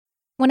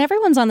When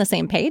everyone's on the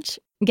same page,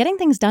 getting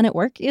things done at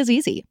work is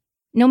easy.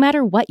 No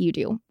matter what you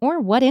do or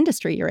what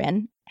industry you're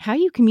in, how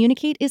you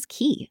communicate is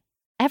key.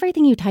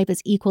 Everything you type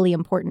is equally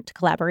important to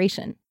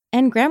collaboration,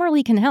 and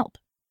Grammarly can help.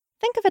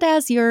 Think of it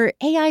as your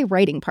AI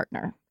writing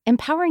partner,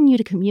 empowering you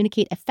to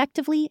communicate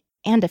effectively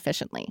and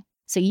efficiently,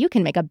 so you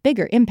can make a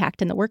bigger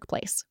impact in the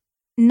workplace.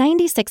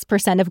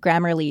 96% of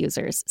Grammarly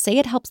users say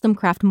it helps them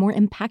craft more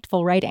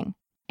impactful writing.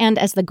 And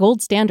as the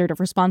gold standard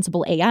of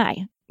responsible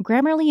AI,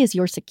 Grammarly is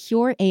your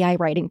secure AI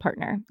writing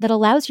partner that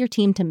allows your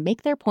team to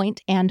make their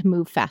point and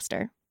move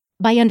faster.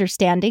 By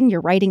understanding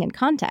your writing and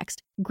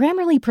context,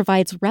 Grammarly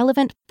provides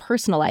relevant,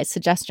 personalized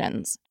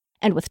suggestions.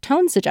 And with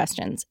tone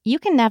suggestions, you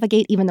can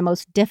navigate even the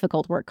most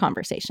difficult work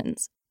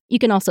conversations. You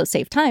can also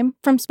save time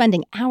from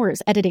spending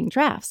hours editing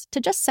drafts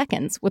to just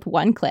seconds with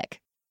one click.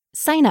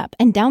 Sign up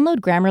and download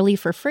Grammarly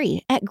for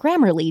free at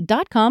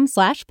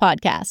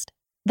grammarly.com/podcast.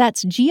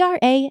 That's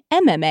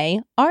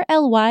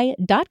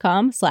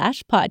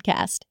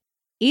GRAMMARLY.com/podcast.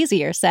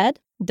 Easier said,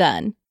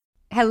 done.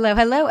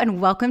 Hello, and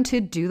welcome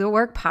to Do the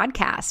Work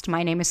podcast.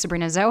 My name is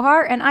Sabrina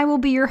Zohar, and I will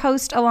be your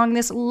host along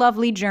this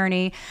lovely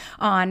journey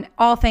on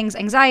all things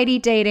anxiety,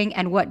 dating,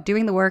 and what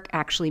doing the work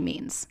actually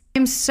means.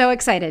 I'm so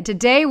excited.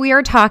 Today we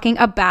are talking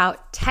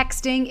about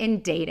texting in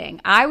dating.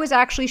 I was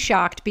actually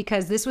shocked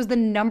because this was the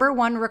number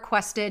one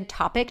requested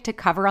topic to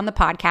cover on the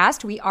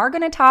podcast. We are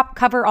going to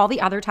cover all the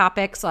other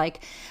topics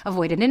like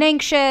avoidant and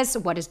anxious,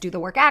 what does do the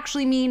work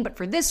actually mean, but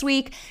for this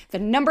week, the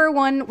number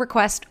one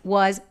request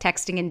was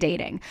texting and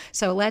dating.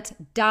 So let's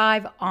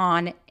dive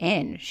on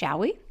in, shall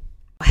we?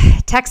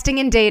 Texting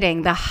and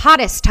dating, the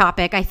hottest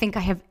topic I think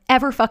I have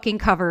ever fucking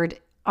covered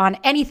on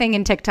anything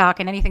in TikTok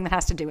and anything that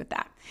has to do with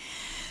that.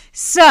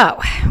 So,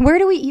 where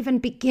do we even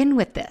begin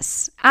with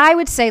this? I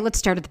would say let's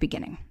start at the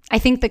beginning. I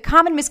think the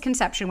common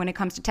misconception when it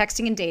comes to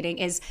texting and dating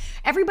is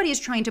everybody is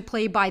trying to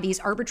play by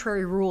these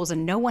arbitrary rules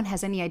and no one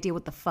has any idea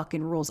what the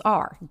fucking rules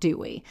are, do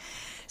we?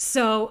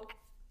 So,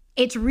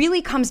 it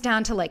really comes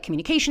down to like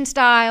communication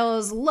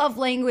styles, love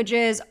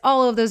languages,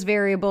 all of those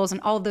variables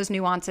and all of those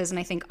nuances. And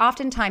I think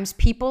oftentimes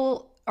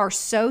people are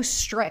so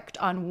strict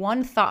on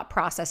one thought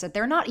process that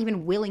they're not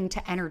even willing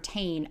to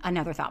entertain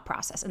another thought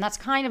process. And that's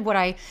kind of what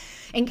I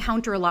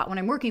encounter a lot when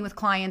I'm working with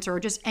clients or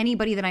just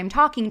anybody that I'm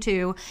talking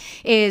to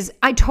is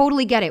I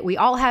totally get it. We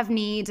all have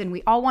needs and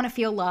we all want to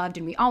feel loved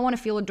and we all want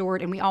to feel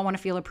adored and we all want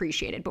to feel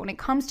appreciated. But when it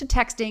comes to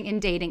texting and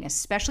dating,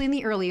 especially in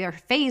the earlier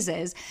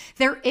phases,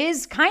 there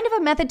is kind of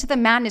a method to the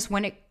madness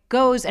when it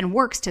goes and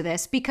works to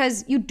this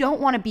because you don't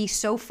want to be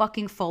so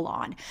fucking full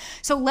on.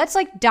 So let's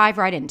dive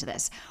right into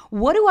this.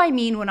 What do I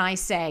mean when I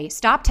say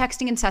stop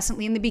texting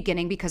incessantly in the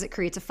beginning because it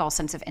creates a false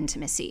sense of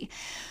intimacy?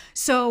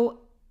 So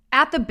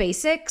at the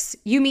basics,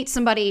 you meet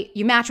somebody,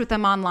 you match with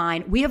them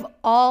online. We have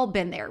all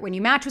been there. When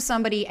you match with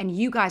somebody and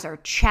you guys are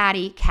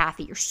chatty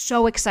Cathy, you're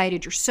so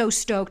excited, you're so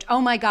stoked.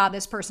 Oh my God,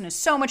 this person has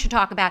so much to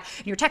talk about.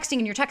 And you're texting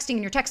and you're texting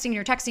and you're texting and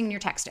you're texting and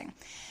you're texting.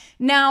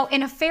 Now,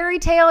 in a fairy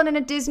tale and in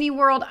a Disney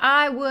world,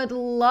 I would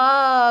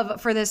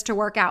love for this to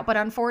work out, but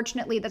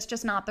unfortunately, that's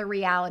just not the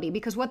reality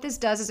because what this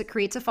does is it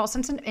creates a false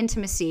sense of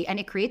intimacy and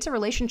it creates a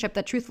relationship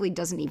that truthfully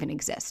doesn't even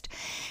exist.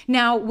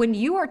 Now, when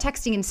you are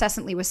texting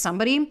incessantly with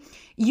somebody,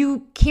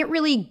 you can't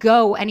really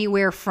go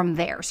anywhere from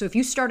there. So if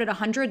you start at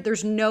 100,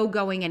 there's no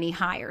going any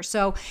higher.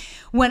 So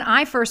when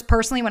I first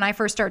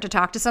start to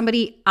talk to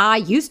somebody, I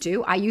used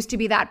to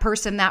be that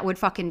person that would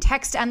fucking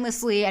text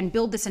endlessly and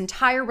build this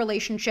entire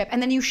relationship. And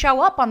then you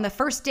show up on the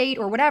first date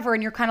or whatever,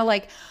 and you're kind of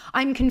like,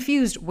 I'm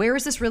confused. Where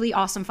is this really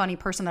awesome, funny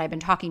person that I've been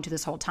talking to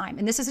this whole time?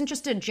 And this isn't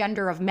just a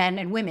gender of men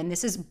and women.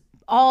 This is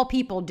all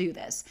people do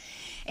this.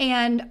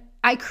 And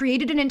I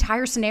created an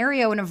entire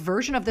scenario and a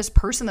version of this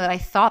person that I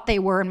thought they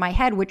were in my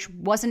head, which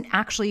wasn't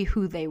actually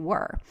who they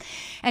were.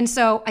 And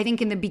so I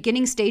think in the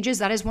beginning stages,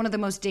 that is one of the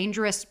most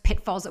dangerous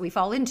pitfalls that we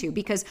fall into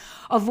because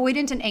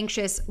avoidant and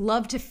anxious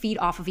love to feed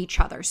off of each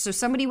other. So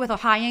somebody with a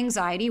high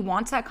anxiety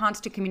wants that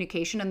constant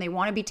communication and they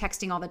want to be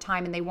texting all the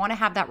time and they want to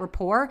have that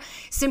rapport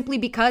simply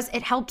because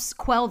it helps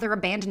quell their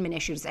abandonment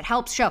issues. It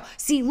helps show,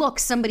 see, look,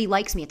 somebody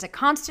likes me. It's a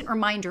constant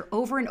reminder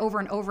over and over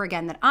and over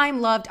again that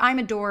I'm loved, I'm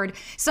adored,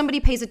 somebody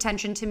pays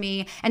attention to me,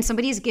 and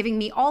somebody is giving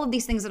me all of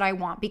these things that I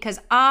want because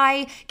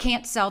I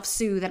can't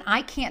self-soothe and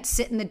I can't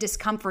sit in the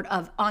discomfort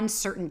of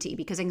uncertainty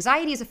because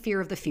anxiety is a fear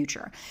of the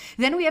future.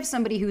 Then we have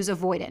somebody who's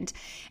avoidant.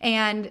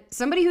 And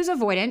somebody who's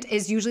avoidant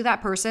is usually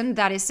that person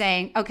that is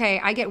saying, okay,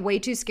 I get way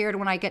too scared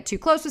when I get too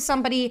close with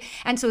somebody.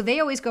 And so they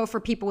always go for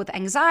people with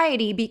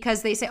anxiety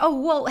because they say, oh,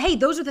 well, hey,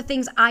 those are the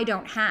things I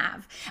don't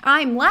have.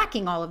 I'm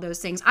lacking all of those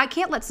things. I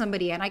can't let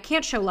somebody in. I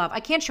can't show love. I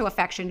can't show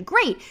affection.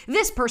 Great.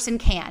 This person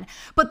can.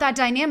 But that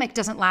dynamic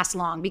doesn't last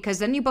long because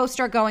then you both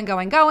start going,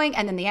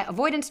 and then the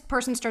avoidance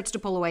person starts to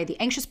pull away. The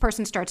anxious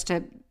person starts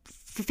to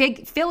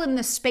fill in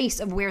the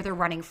space of where they're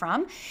running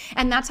from.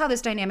 And that's how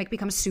this dynamic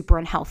becomes super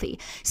unhealthy.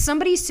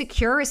 Somebody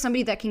secure is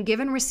somebody that can give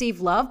and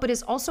receive love, but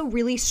is also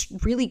really,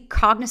 really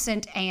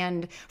cognizant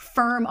and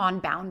firm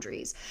on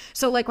boundaries.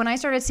 So like when I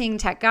started seeing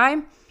Tech Guy,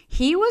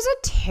 He was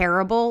a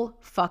terrible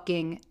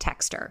fucking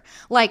texter,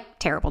 like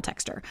terrible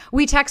texter.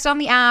 We text on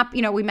the app,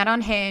 we met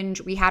on Hinge,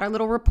 we had our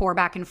little rapport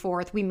back and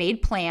forth, we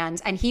made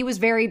plans, and he was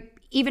very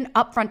even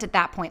upfront at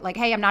that point, like,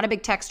 hey, I'm not a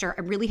big texter.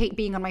 I really hate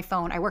being on my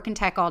phone. I work in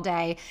tech all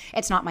day.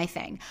 It's not my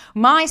thing.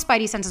 My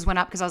spidey senses went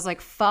up because I was like,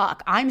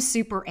 fuck, I'm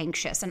super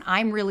anxious and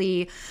I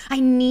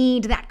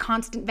need that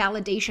constant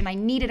validation. I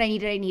need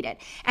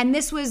it. And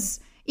this was,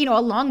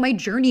 along my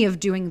journey of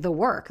doing the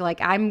work. Like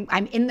I'm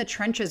in the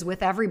trenches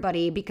with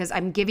everybody because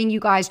I'm giving you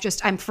guys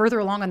I'm further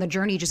along on the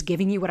journey, just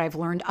giving you what I've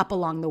learned up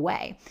along the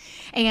way.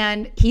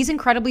 And he's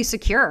incredibly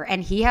secure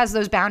and he has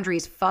those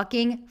boundaries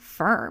fucking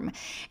firm.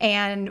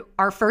 And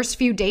our first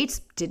few dates,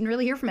 didn't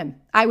really hear from him.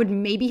 I would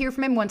maybe hear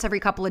from him once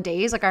every couple of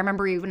days. Like I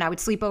remember even I would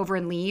sleep over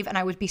and leave and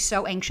I would be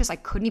so anxious I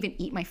couldn't even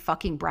eat my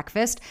fucking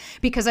breakfast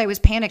because I was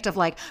panicked of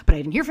like, but I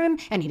didn't hear from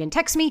him and he didn't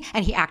text me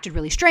and he acted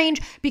really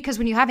strange. Because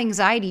when you have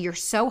anxiety, you're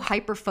so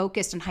hyper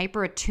focused and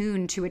hyper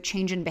attuned to a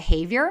change in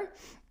behavior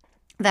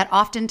that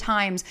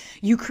oftentimes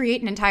you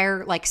create an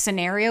entire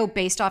scenario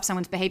based off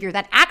someone's behavior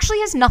that actually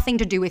has nothing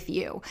to do with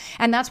you.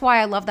 And that's why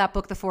I love that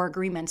book, The 4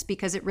 Agreements,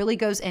 because it really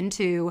goes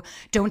into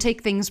don't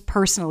take things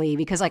personally,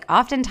 because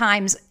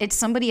oftentimes it's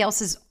somebody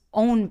else's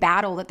own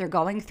battle that they're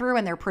going through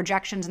and their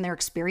projections and their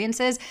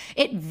experiences.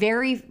 It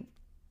very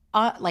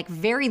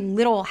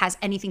little has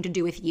anything to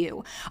do with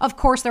you. Of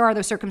course, there are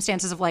those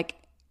circumstances of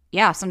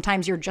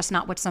sometimes you're just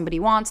not what somebody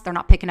wants. They're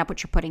not picking up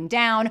what you're putting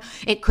down.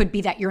 It could be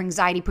that your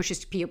anxiety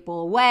pushes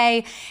people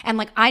away. And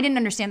I didn't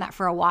understand that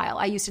for a while.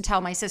 I used to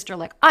tell my sister,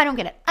 I don't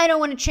get it. I don't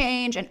want to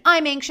change and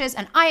I'm anxious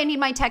and I need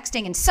my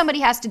texting and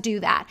somebody has to do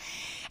that.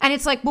 And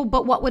it's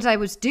but what I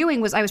was doing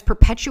was I was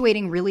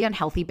perpetuating really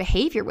unhealthy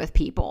behavior with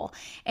people.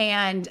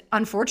 And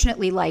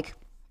unfortunately,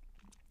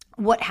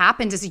 what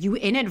happens is you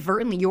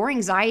inadvertently, your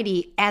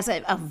anxiety as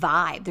a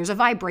vibe, there's a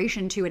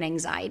vibration to an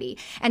anxiety,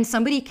 and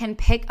somebody can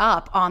pick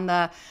up on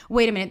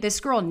wait a minute, this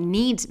girl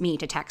needs me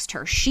to text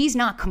her. She's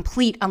not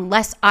complete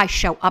unless I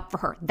show up for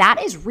her.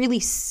 That is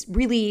really,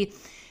 really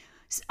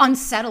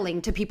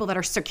unsettling to people that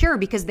are secure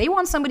because they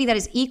want somebody that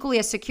is equally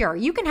as secure.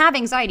 You can have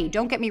anxiety.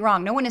 Don't get me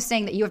wrong. No one is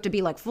saying that you have to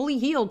be fully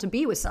healed to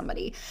be with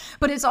somebody,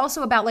 but it's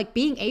also about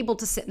being able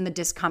to sit in the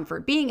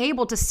discomfort, being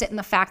able to sit in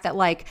the fact that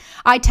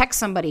I text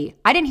somebody,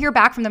 I didn't hear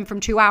back from them from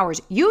 2 hours.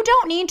 You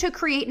don't need to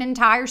create an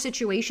entire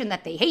situation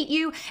that they hate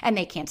you and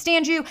they can't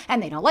stand you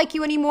and they don't like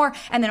you anymore.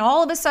 And then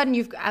all of a sudden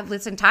you've got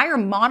this entire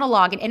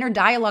monologue and inner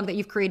dialogue that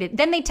you've created.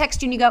 Then they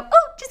text you and you go,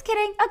 oh, just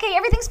kidding. Okay,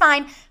 everything's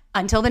fine.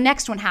 Until the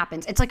next one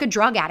happens. It's like a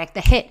drug addict. The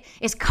hit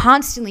is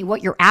constantly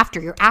what you're after.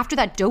 You're after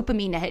that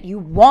dopamine hit. You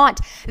want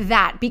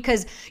that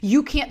because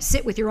you can't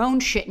sit with your own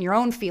shit and your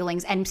own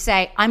feelings and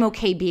say, I'm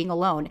okay being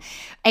alone.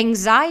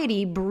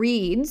 Anxiety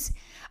breeds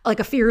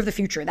a fear of the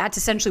future. That's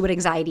essentially what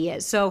anxiety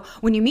is. So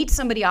when you meet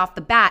somebody off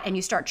the bat and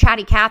you start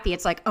chatty Cathy,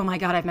 it's oh my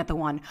God, I've met the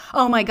one.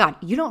 Oh my God,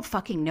 you don't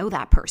fucking know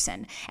that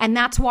person. And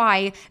that's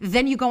why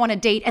then you go on a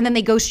date and then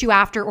they ghost you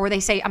after, or they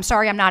say, I'm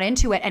sorry, I'm not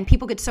into it. And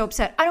people get so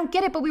upset. I don't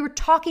get it, but we were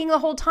talking the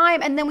whole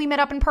time and then we met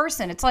up in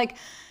person. It's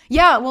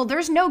yeah, well,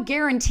 there's no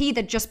guarantee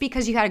that just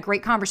because you had a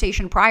great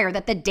conversation prior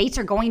that the dates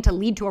are going to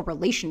lead to a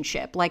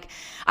relationship.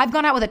 I've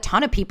gone out with a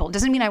ton of people. It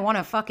doesn't mean I want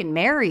to fucking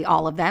marry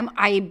all of them.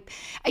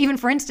 Even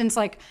for instance,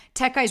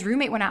 Tech Guy's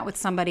roommate went out with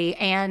somebody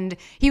and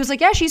he was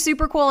yeah, she's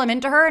super cool. I'm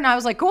into her. And I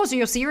was cool. So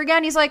you'll see her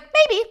again? He's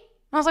maybe.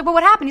 I was well,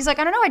 what happened? He's I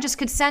don't know. I just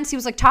could sense. He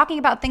was talking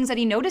about things that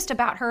he noticed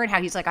about her and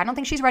how he's I don't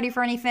think she's ready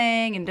for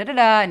anything and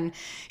da-da-da. And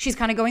she's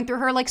kind of going through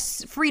her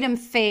freedom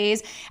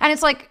phase. And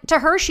it's to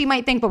her, she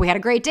might think, but we had a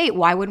great date.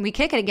 Why wouldn't we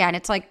kick it again?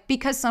 It's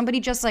because somebody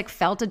just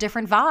felt a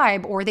different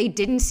vibe or they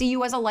didn't see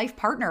you as a life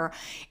partner.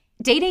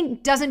 Dating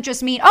doesn't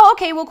just mean, oh,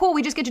 okay, well, cool.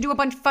 We just get to do a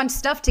bunch of fun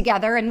stuff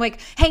together and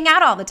hang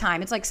out all the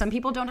time. It's some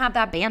people don't have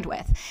that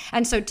bandwidth.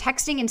 And so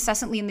texting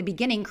incessantly in the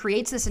beginning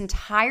creates this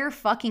entire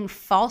fucking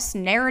false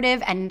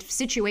narrative and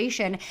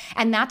situation.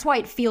 And that's why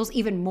it feels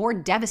even more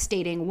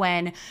devastating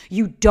when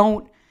you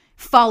don't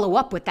follow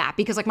up with that.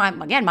 Because my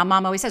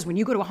mom always says, when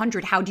you go to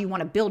 100, how do you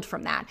want to build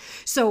from that?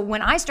 So when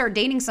I start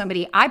dating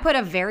somebody, I put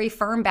a very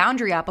firm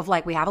boundary up of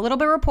we have a little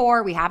bit of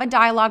rapport, we have a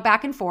dialogue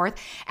back and forth,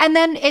 and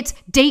then it's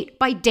date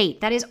by date.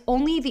 That is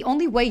the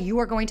only way you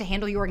are going to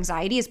handle your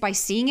anxiety is by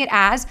seeing it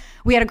as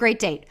we had a great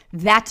date.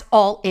 That's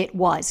all it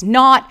was.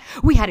 Not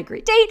we had a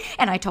great date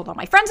and I told all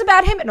my friends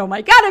about him and oh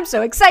my God, I'm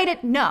so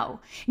excited.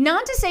 No,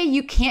 not to say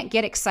you can't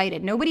get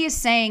excited. Nobody is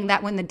saying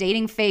that when the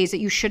dating phase that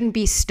you shouldn't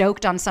be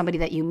stoked on somebody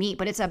that you meet,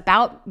 but it's about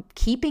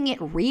keeping it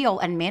real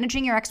and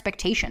managing your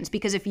expectations.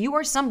 Because if you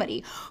are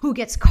somebody who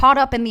gets caught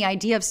up in the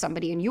idea of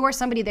somebody and you are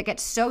somebody that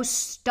gets so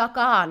stuck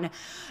on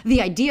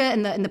the idea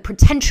and the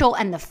potential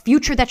and the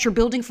future that you're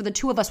building for the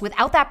two of us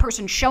without that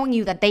person showing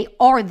you that they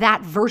are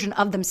that version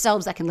of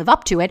themselves that can live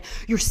up to it,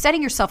 you're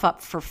setting yourself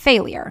up for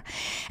failure.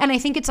 And I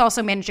think it's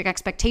also managing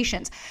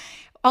expectations.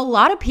 A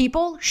lot of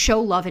people show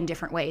love in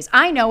different ways.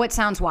 I know it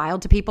sounds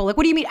wild to people. What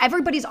do you mean?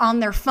 Everybody's on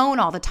their phone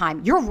all the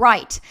time. You're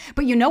right.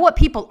 But you know what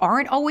people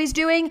aren't always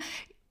doing?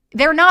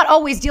 they're not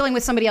always dealing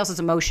with somebody else's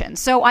emotions.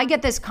 So I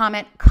get this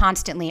comment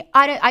constantly.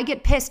 I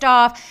get pissed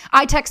off.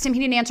 I text him, he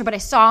didn't answer, but I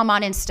saw him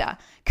on Insta.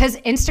 Because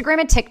Instagram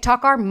and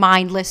TikTok are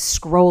mindless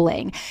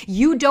scrolling.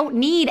 You don't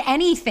need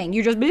anything.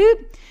 You just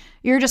boop.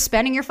 You're just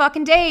spending your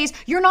fucking days.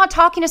 You're not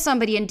talking to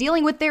somebody and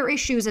dealing with their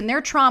issues and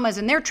their traumas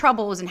and their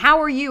troubles and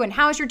how are you and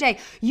how's your day.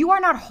 You are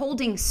not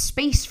holding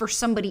space for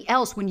somebody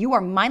else when you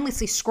are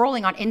mindlessly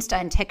scrolling on Insta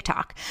and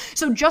TikTok.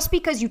 So just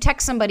because you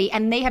text somebody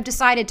and they have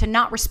decided to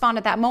not respond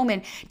at that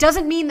moment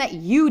doesn't mean that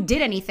you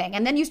did anything.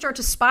 And then you start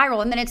to spiral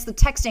and then it's the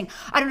texting.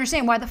 I don't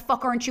understand. Why the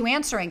fuck aren't you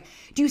answering?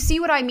 Do you see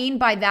what I mean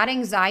by that?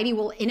 Anxiety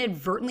will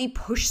inadvertently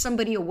push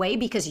somebody away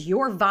because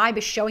your vibe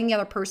is showing the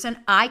other person,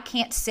 I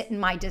can't sit in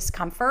my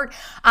discomfort.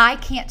 I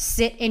can't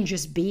sit in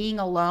just being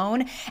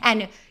alone.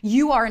 And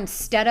you are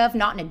instead of,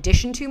 not in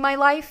addition to my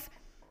life.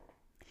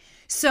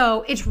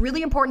 So it's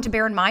really important to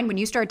bear in mind when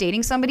you start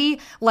dating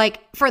somebody, like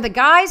for the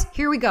guys,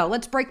 here we go.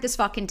 Let's break this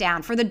fucking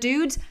down. For the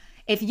dudes,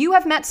 if you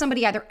have met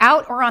somebody either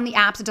out or on the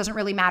apps, it doesn't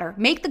really matter.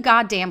 Make the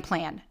goddamn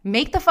plan.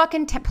 Make the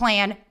fucking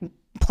plan.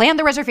 Plan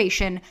the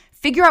reservation.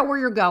 Figure out where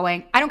you're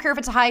going. I don't care if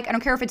it's a hike. I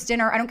don't care if it's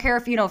dinner. I don't care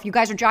if, if you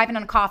guys are driving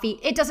on a coffee.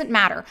 It doesn't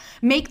matter.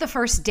 Make the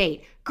first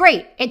date.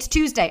 Great. It's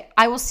Tuesday.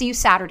 I will see you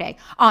Saturday.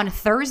 On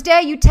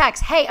Thursday, you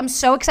text, hey, I'm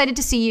so excited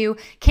to see you.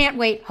 Can't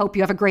wait. Hope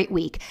you have a great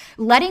week.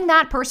 Letting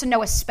that person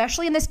know,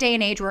 especially in this day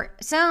and age where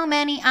so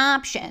many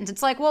options.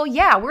 It's like, well,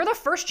 yeah, we're the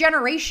first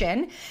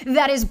generation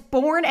that is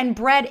born and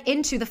bred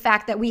into the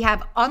fact that we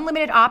have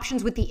unlimited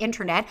options with the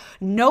internet.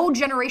 No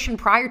generation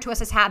prior to us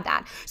has had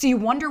that. So you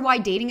wonder why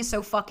dating is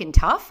so fucking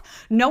tough?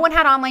 No one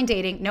had online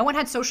dating. No one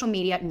had social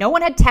media. No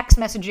one had text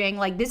messaging.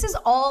 Like, this is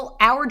all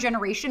our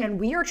generation, and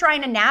we are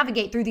trying to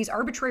navigate through these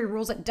arbitrary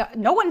rules that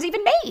no one's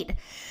even made.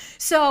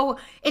 So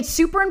it's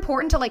super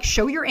important to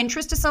show your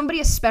interest to somebody,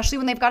 especially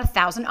when they've got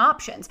 1,000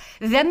 options.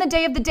 Then the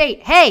day of the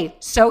date, hey,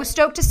 so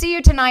stoked to see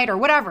you tonight or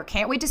whatever.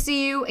 Can't wait to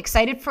see you.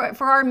 Excited for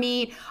our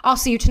meet. I'll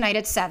see you tonight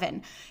at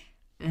 7.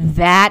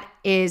 That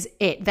is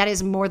it. That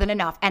is more than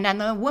enough. And then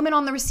the woman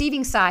on the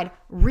receiving side,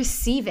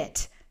 receive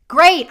it.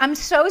 Great. I'm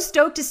so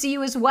stoked to see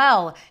you as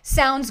well.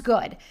 Sounds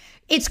good.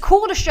 It's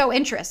cool to show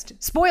interest.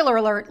 Spoiler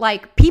alert,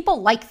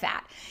 people like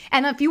that.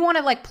 And if you want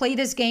to play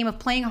this game of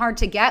playing hard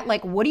to get,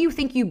 what do you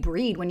think you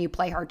breed when you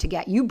play hard to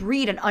get? You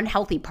breed an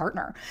unhealthy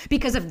partner.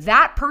 Because if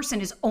that person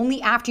is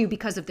only after you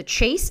because of the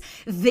chase,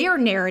 their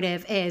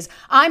narrative is,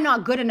 I'm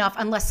not good enough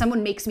unless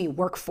someone makes me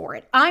work for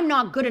it. I'm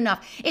not good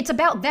enough. It's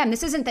about them.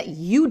 This isn't that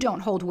you don't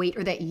hold weight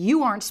or that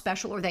you aren't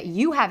special or that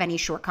you have any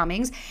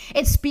shortcomings.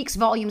 It speaks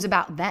volumes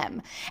about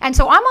them. And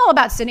so I'm all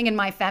about sitting in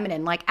my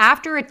feminine.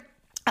 After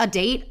a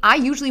date, I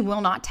usually will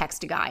not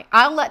text a guy.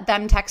 I'll let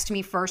them text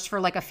me first for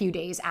a few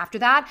days. After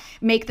that,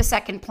 make the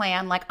second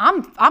plan.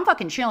 I'm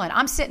fucking chilling.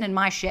 I'm sitting in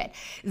my shit.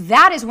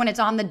 That is when it's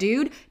on the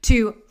dude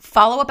to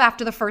follow up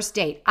after the first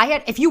date.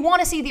 If you want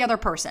to see the other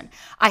person,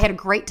 I had a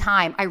great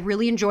time. I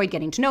really enjoyed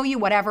getting to know you,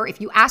 whatever. If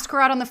you ask her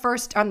out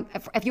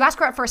if you ask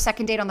her out for a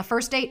second date on the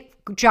first date,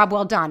 job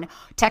well done.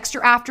 Text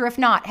her after. If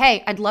not,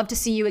 hey, I'd love to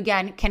see you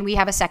again. Can we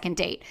have a second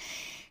date?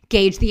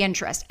 Gauge the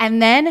interest.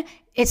 And then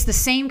it's the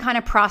same kind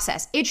of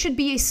process. It should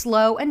be a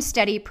slow and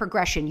steady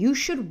progression. You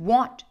should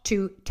want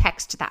to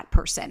text that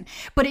person.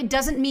 But it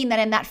doesn't mean that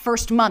in that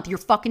first month, you're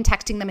fucking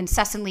texting them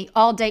incessantly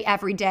all day,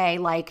 every day.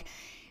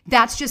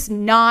 That's just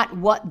not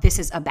what this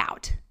is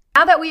about.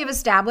 Now that we have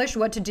established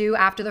what to do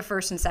after the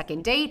first and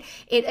second date,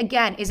 it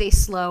again is a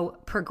slow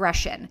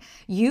progression.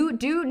 You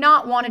do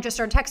not want to just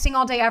start texting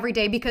all day, every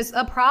day, because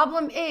the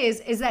problem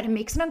is that it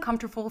makes it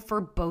uncomfortable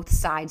for both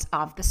sides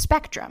of the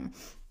spectrum.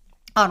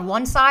 On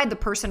one side, the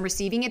person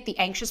receiving it, the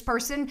anxious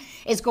person,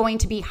 is going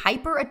to be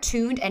hyper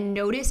attuned and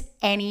notice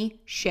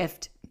any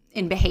shift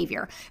in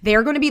behavior.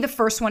 They're going to be the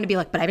first one to be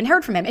like, but I haven't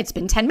heard from him. It's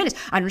been 10 minutes.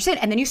 I understand.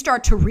 And then you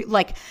start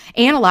to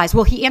analyze,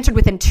 well, he answered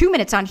within 2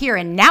 minutes on here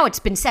and now it's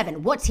been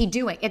 7. What's he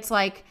doing? It's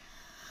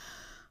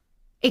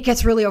it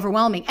gets really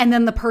overwhelming. And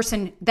then the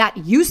person that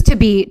used to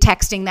be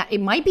texting that it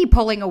might be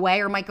pulling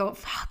away or might go,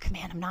 fuck,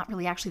 man, I'm not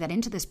really actually that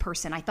into this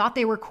person. I thought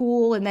they were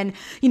cool. And then,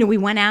 we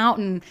went out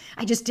and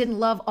I just didn't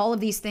love all of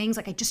these things.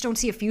 I just don't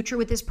see a future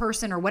with this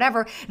person or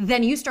whatever.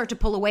 Then you start to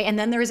pull away and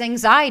then there's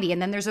anxiety.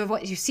 And then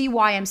you see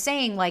why I'm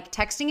saying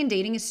texting and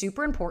dating is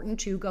super important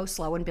to go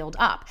slow and build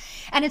up.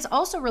 And it's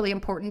also really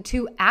important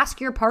to ask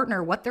your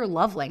partner what their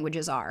love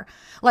languages are.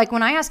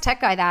 When I asked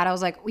Tech Guy that, I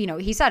was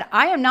he said,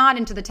 I am not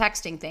into the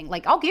texting thing.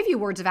 I'll give you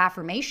words of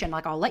affirmation.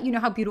 I'll let you know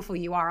how beautiful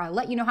you are. I'll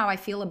let you know how I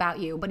feel about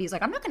you. But he's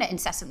I'm not going to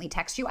incessantly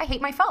text you. I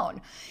hate my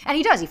phone. And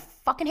he does. He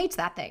fucking hates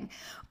that thing.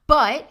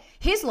 But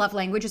his love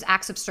language is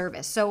acts of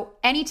service. So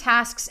any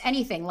tasks,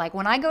 anything.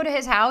 When I go to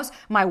his house,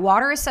 my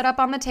water is set up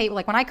on the table.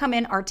 When I come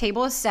in, our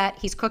table is set.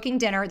 He's cooking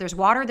dinner. There's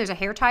water. There's a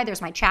hair tie.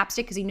 There's my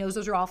chapstick because he knows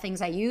those are all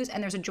things I use.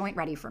 And there's a joint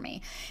ready for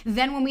me.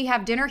 Then when we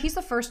have dinner, he's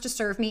the first to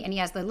serve me. And he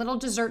has the little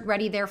dessert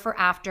ready there for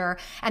after.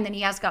 And then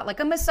he has got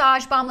a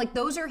massage bomb.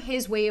 Those are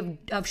his way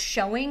of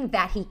showing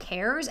that he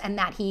cares and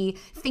that he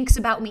thinks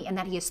about me and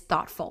that he is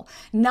thoughtful.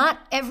 Not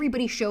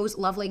everybody shows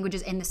love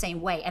languages in the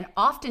same way. And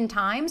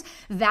oftentimes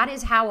that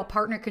is how a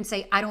partner can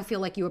say, I don't feel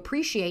like you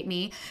appreciate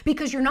me,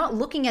 because you're not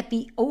looking at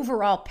the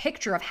overall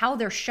picture of how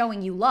they're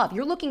showing you love.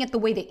 You're looking at the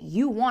way that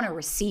you want to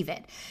receive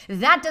it.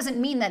 That doesn't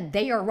mean that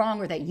they are wrong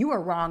or that you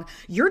are wrong.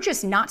 You're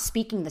just not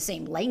speaking the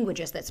same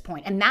language at this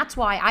point. And that's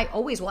why I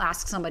always will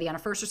ask somebody on a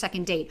first or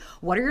second date,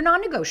 what are your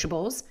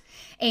non-negotiables?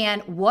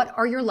 And what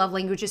are your love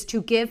languages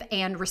to give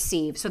and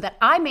receive, so that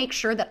I make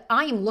sure that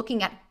I am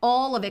looking at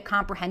all of it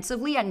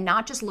comprehensively and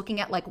not just looking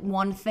at like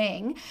one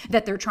thing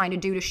that they're trying to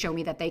do to show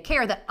me that they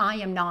care that I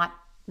am not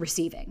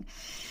receiving.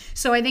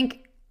 So I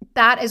think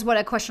that is what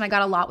a question I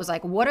got a lot was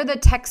like, what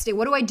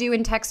do I do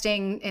in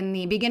texting in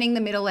the beginning,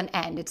 the middle, and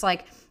end? It's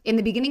like in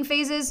the beginning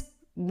phases,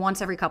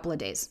 once every couple of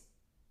days.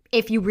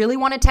 If you really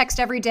want to text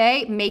every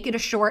day, make it a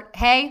short,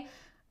 hey,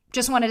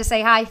 just wanted to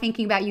say hi,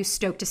 thinking about you,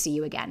 stoked to see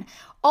you again.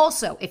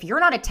 Also, if you're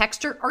not a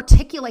texter,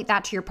 articulate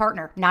that to your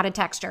partner, not a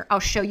texter. I'll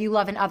show you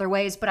love in other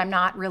ways, but I'm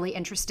not really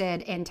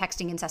interested in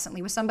texting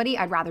incessantly with somebody.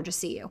 I'd rather just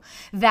see you.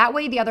 That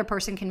way, the other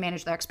person can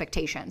manage their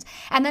expectations.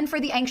 And then for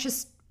the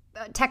anxious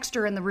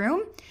texter in the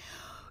room,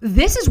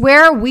 this is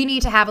where we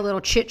need to have a little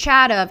chit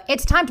chat of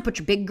it's time to put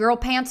your big girl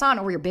pants on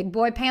or your big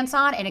boy pants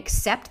on and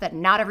accept that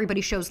not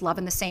everybody shows love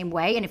in the same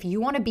way. And if you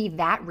want to be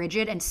that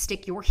rigid and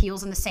stick your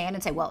heels in the sand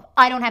and say, well,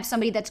 I don't have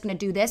somebody that's going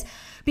to do this,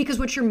 because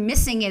what you're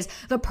missing is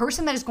the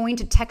person that is going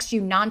to text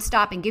you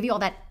nonstop and give you all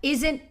that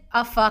isn't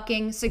a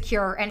fucking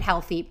secure and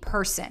healthy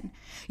person.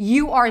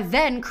 You are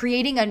then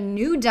creating a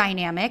new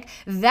dynamic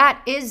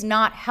that is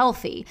not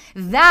healthy.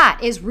 That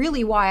is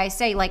really why I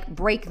say, like,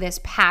 break this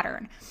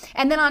pattern.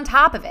 And then on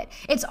top of it,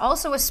 it's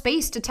also a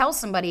space to tell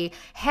somebody,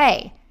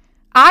 hey,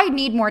 I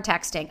need more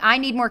texting. I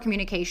need more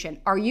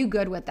communication. Are you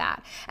good with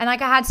that? And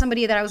like I had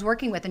somebody that I was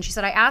working with, and she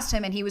said, I asked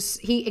him and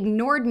he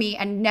ignored me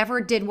and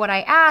never did what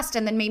I asked,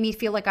 and then made me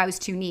feel like I was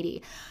too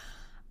needy.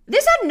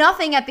 This had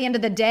nothing at the end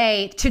of the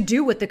day to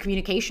do with the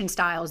communication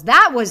styles.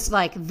 That was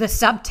like the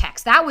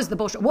subtext. That was the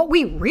bullshit. What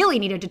we really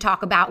needed to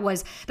talk about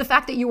was the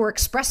fact that you were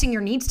expressing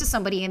your needs to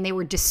somebody and they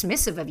were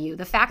dismissive of you.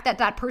 The fact that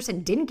that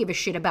person didn't give a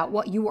shit about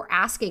what you were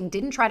asking,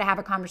 didn't try to have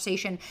a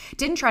conversation,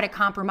 didn't try to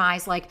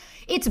compromise. Like,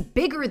 it's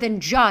bigger than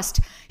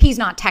just, he's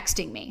not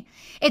texting me.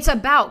 It's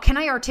about, can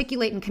I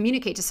articulate and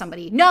communicate to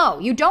somebody? No,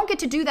 you don't get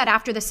to do that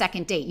after the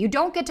second date. You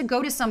don't get to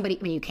go to somebody.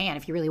 I mean, you can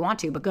if you really want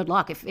to, but good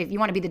luck. If you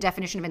want to be the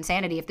definition of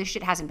insanity, if this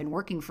shit hasn't been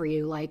working for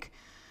you, like,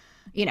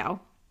 you know,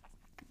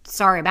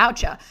 sorry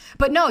about you.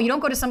 But no, you don't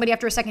go to somebody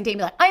after a second date and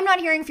be like, I'm not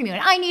hearing from you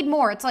and I need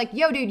more. It's like,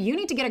 yo, dude, you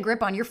need to get a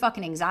grip on your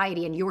fucking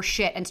anxiety and your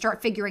shit and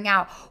start figuring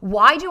out,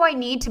 why do I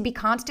need to be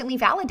constantly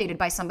validated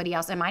by somebody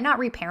else? Am I not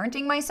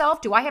reparenting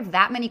myself? Do I have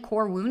that many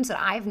core wounds that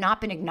I have not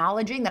been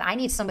acknowledging that I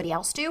need somebody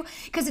else to?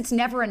 Because it's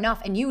never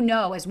enough. And you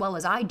know as well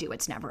as I do,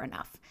 it's never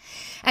enough.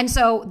 And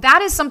so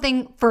that is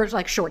something for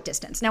like short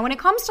distance. Now, when it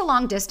comes to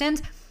long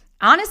distance,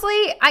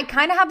 honestly, I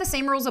kind of have the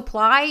same rules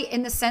apply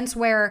in the sense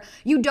where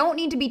you don't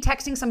need to be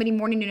texting somebody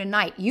morning, noon, and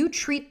night. You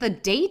treat the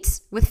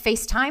dates with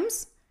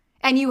FaceTimes,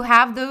 and you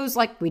have those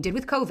like we did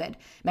with COVID.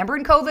 Remember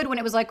in COVID when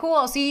it was like, cool,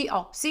 I'll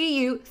see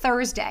you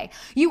Thursday.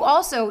 You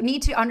also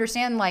need to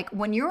understand, like,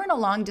 when you're in a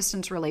long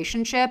distance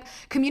relationship,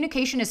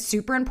 communication is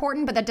super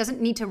important, but that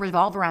doesn't need to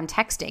revolve around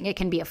texting. It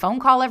can be a phone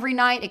call every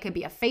night. It could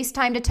be a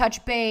FaceTime to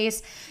touch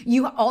base.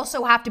 You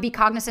also have to be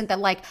cognizant that,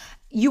 like,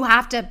 you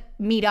have to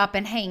meet up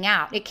and hang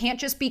out. It can't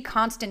just be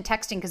constant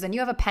texting, because then you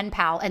have a pen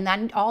pal and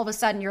then all of a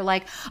sudden you're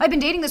like, I've been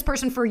dating this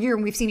person for a year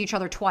and we've seen each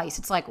other twice.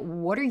 It's like,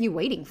 what are you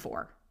waiting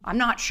for? I'm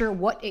not sure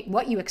what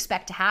you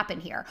expect to happen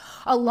here.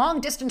 A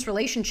long distance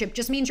relationship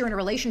just means you're in a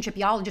relationship.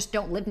 Y'all just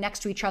don't live next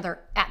to each other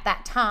at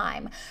that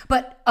time.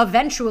 But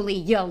eventually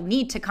you'll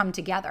need to come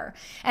together.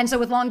 And so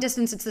with long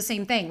distance, it's the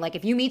same thing. Like,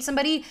 if you meet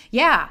somebody,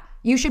 yeah,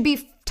 you should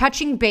be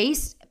touching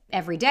base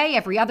every day,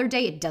 every other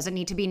day. It doesn't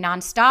need to be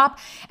nonstop.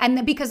 And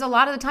then, because a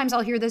lot of the times I'll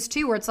hear this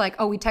too, where it's like,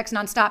 oh, we text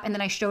nonstop, and then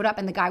I showed up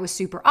and the guy was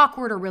super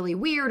awkward or really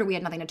weird, or we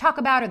had nothing to talk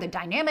about, or the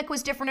dynamic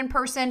was different in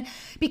person,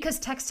 because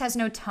text has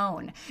no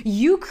tone.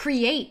 You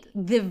create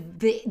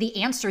the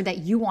answer that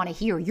you want to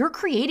hear. You're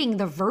creating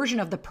the version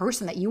of the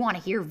person that you want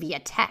to hear via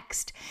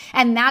text.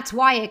 And that's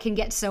why it can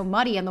get so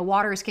muddy and the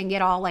waters can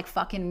get all like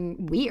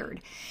fucking weird.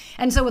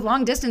 And so with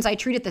long distance, I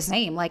treat it the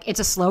same. Like, it's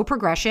a slow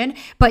progression,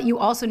 but you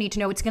also need to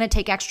know it's going to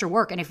take extra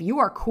work. And if you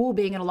are cool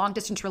being in a long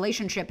distance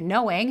relationship,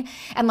 knowing,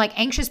 and like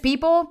anxious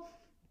people,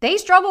 they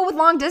struggle with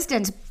long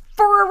distance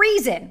for a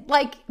reason.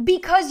 Like,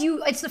 because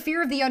it's the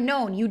fear of the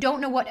unknown. You don't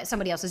know what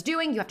somebody else is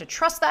doing. You have to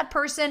trust that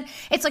person.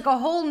 It's like a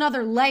whole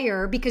nother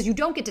layer, because you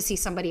don't get to see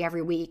somebody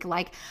every week.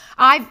 Like,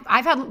 I've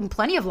had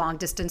plenty of long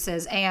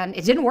distances and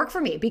it didn't work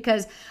for me,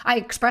 because I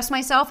expressed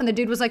myself and the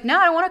dude was like, no,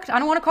 I don't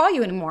want to call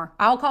you anymore.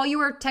 I'll call you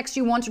or text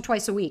you once or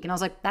twice a week. And I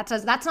was like,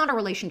 that's not a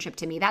relationship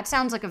to me. That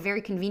sounds like a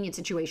very convenient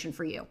situation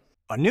for you.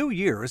 A new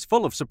year is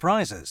full of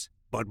surprises,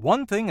 but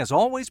one thing is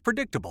always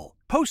predictable.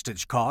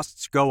 Postage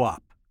costs go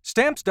up.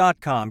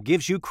 Stamps.com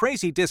gives you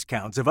crazy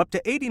discounts of up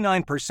to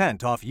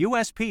 89% off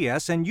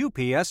USPS and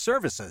UPS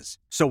services.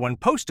 So when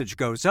postage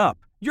goes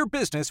up, your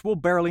business will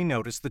barely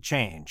notice the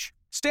change.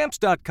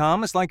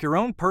 Stamps.com is like your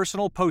own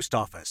personal post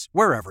office,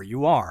 wherever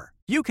you are.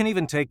 You can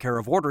even take care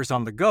of orders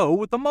on the go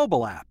with the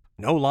mobile app.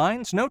 No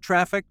lines, no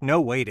traffic,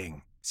 no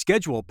waiting.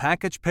 Schedule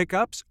package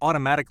pickups,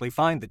 automatically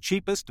find the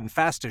cheapest and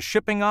fastest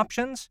shipping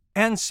options,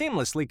 and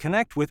seamlessly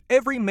connect with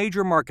every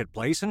major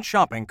marketplace and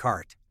shopping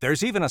cart.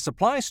 There's even a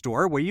supply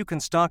store where you can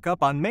stock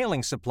up on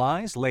mailing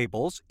supplies,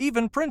 labels,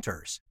 even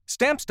printers.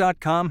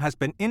 Stamps.com has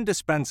been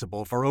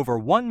indispensable for over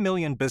 1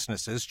 million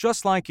businesses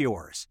just like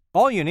yours.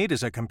 All you need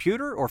is a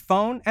computer or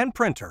phone and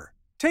printer.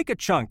 Take a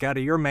chunk out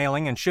of your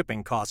mailing and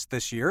shipping costs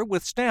this year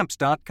with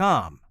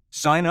Stamps.com.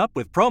 Sign up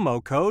with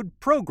promo code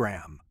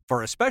PROGRAM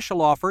for a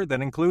special offer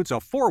that includes a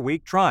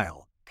 4-week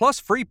trial, plus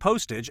free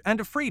postage and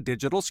a free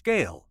digital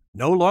scale.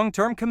 No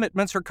long-term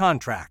commitments or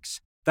contracts.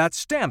 That's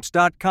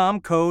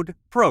Stamps.com code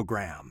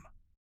PROGRAM.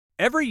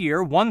 Every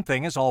year, one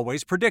thing is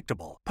always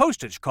predictable.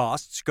 Postage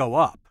costs go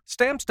up.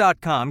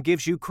 Stamps.com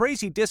gives you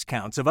crazy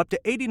discounts of up to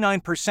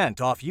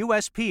 89% off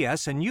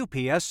USPS and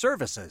UPS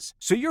services,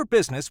 so your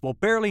business will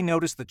barely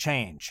notice the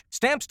change.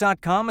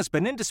 Stamps.com has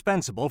been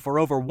indispensable for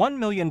over 1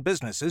 million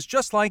businesses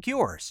just like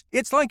yours.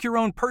 It's like your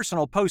own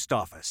personal post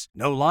office.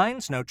 No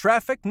lines, no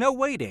traffic, no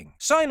waiting.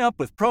 Sign up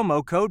with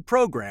promo code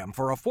PROGRAM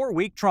for a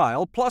 4-week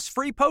trial plus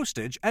free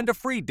postage and a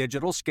free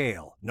digital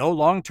scale. No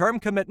long-term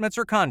commitments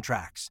or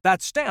contracts.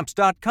 That's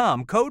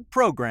Stamps.com code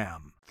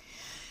PROGRAM.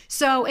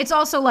 So it's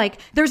also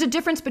like there's a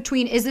difference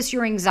between, is this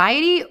your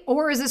anxiety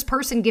or is this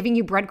person giving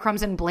you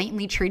breadcrumbs and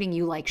blatantly treating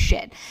you like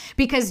shit?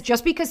 Because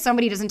just because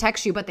somebody doesn't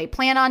text you, but they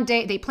plan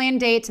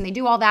dates and they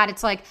do all that,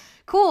 it's like,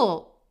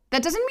 cool.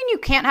 That doesn't mean you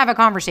can't have a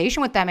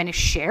conversation with them and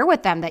share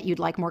with them that you'd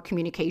like more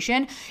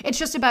communication. It's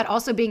just about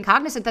also being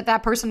cognizant that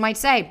that person might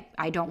say,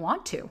 I don't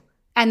want to.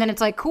 And then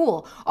it's like,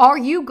 cool. Are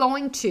you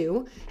going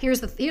to, here's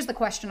the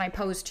question I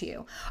pose to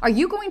you. Are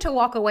you going to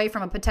walk away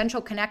from a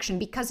potential connection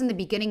because in the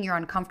beginning you're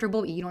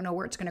uncomfortable, you don't know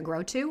where it's going to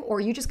grow to? Or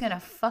are you just going to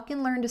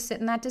fucking learn to sit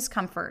in that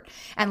discomfort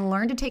and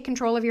learn to take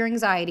control of your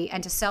anxiety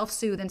and to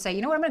self-soothe and say,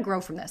 you know what, I'm going to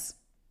grow from this.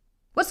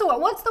 What's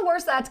the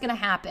worst that's going to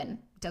happen?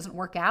 It doesn't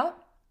work out?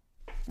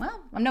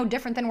 Well, I'm no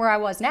different than where I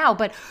was now,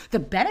 but the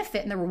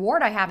benefit and the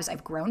reward I have is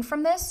I've grown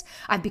from this.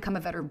 I've become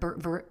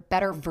a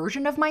better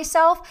version of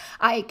myself.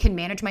 I can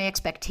manage my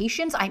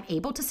expectations. I'm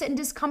able to sit in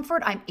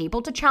discomfort. I'm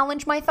able to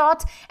challenge my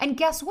thoughts. And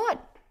guess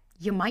what?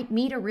 You might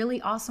meet a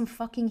really awesome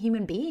fucking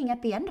human being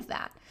at the end of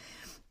that.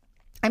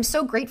 I'm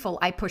so grateful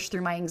I pushed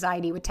through my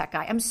anxiety with Tech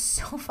Guy. I'm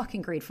so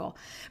fucking grateful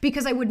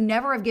because I would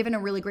never have given a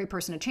really great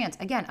person a chance.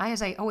 Again,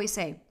 as I always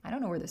say, I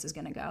don't know where this is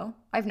going to go.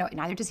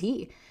 Neither does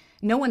he.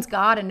 No one's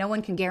God and no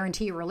one can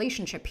guarantee a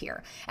relationship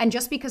here. And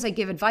just because I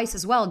give advice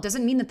as well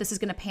doesn't mean that this is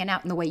going to pan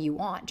out in the way you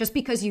want. Just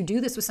because you do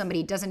this with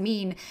somebody doesn't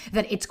mean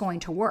that it's going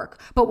to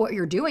work. But what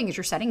you're doing is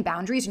you're setting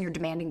boundaries and you're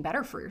demanding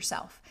better for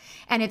yourself.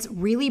 And it's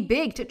really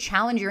big to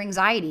challenge your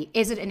anxiety.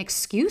 Is it an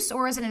excuse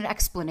or is it an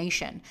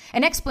explanation?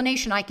 An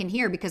explanation I can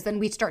hear because then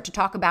we start to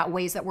talk about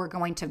ways that we're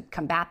going to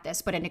combat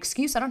this. But an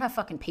excuse, I don't have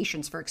fucking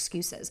patience for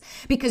excuses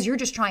because you're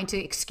just trying to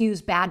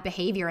excuse bad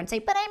behavior and say,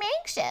 but I'm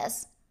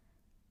anxious.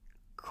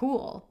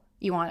 Cool.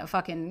 You want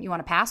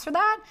to pass for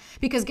that?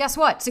 Because guess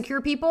what?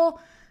 Secure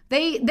people,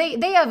 they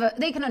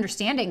can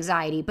understand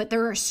anxiety, but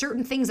there are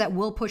certain things that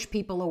will push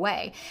people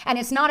away. And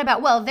it's not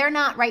about, well, they're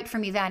not right for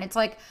me then. It's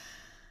like,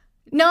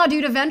 no,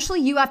 dude, eventually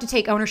you have to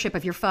take ownership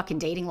of your fucking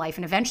dating life.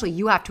 And eventually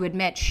you have to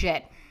admit,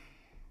 shit,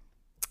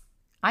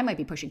 I might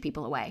be pushing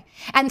people away.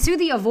 And to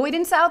the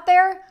avoidance out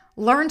there,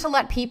 learn to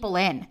let people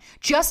in.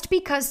 Just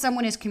because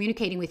someone is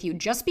communicating with you,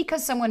 just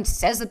because someone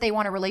says that they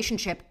want a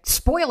relationship,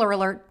 spoiler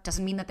alert,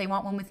 doesn't mean that they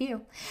want one with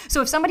you.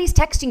 So if somebody's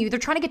texting you, they're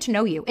trying to get to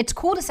know you. It's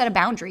cool to set a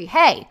boundary.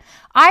 Hey,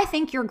 I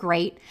think you're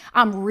great.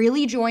 I'm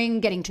really enjoying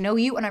getting to know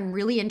you and I'm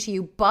really into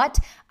you, but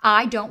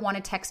I don't want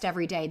to text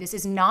every day. This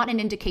is not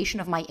an indication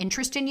of my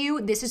interest in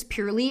you. This is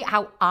purely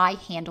how I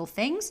handle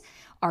things.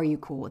 Are you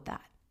cool with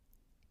that?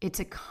 It's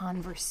a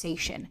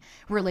conversation.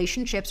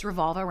 Relationships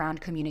revolve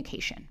around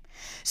communication.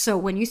 So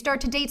when you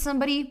start to date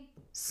somebody,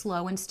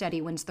 slow and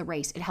steady wins the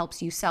race. It helps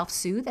you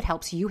self-soothe. It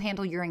helps you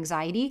handle your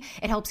anxiety.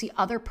 It helps the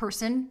other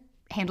person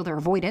handle their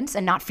avoidance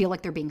and not feel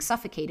like they're being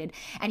suffocated.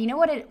 And you know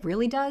what it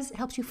really does? It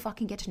helps you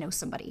fucking get to know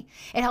somebody.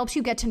 It helps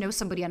you get to know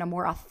somebody on a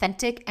more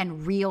authentic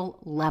and real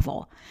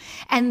level.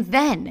 And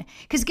then,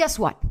 because guess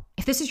what?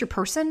 If this is your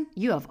person,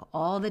 you have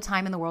all the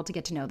time in the world to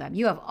get to know them.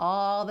 You have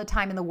all the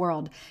time in the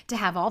world to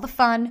have all the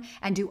fun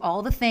and do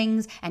all the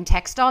things and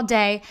text all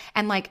day.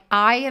 And like,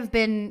 I have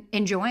been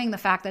enjoying the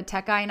fact that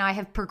Tech Guy and I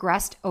have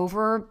progressed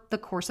over the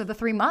course of the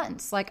 3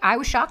 months. Like, I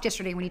was shocked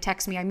yesterday when he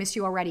texted me, I miss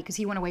you already, because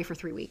he went away for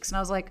 3 weeks. And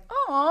I was like,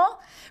 oh,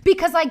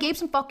 because I gave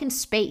some fucking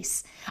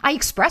space. I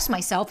express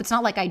myself. It's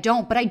not like I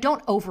don't, but I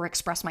don't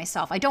overexpress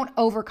myself. I don't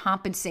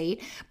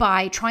overcompensate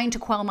by trying to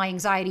quell my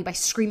anxiety by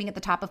screaming at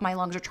the top of my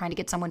lungs or trying to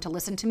get someone to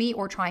listen to me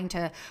or trying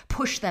to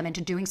push them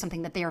into doing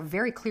something that they are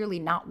very clearly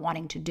not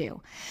wanting to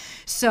do.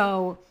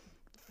 So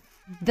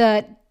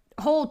the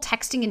whole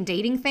texting and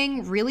dating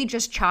thing really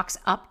just chalks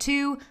up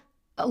to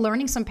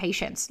learning some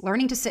patience,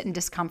 learning to sit in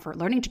discomfort,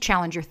 learning to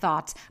challenge your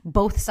thoughts,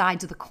 both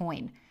sides of the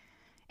coin.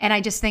 And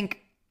I just think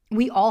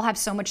we all have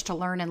so much to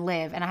learn and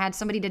live. And I had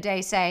somebody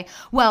today say,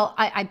 well,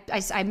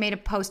 I made a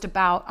post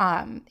about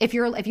if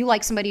you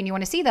like somebody and you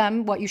want to see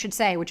them, what you should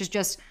say, which is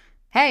just,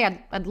 Hey,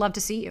 I'd love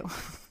to see you.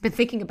 Been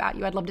thinking about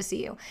you. I'd love to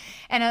see you.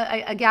 And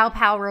a gal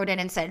pal wrote in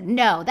and said,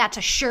 no, that's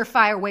a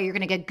surefire way you're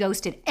going to get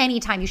ghosted.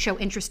 Anytime you show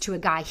interest to a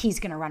guy, he's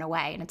going to run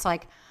away. And it's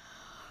like,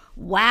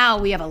 wow,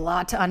 we have a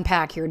lot to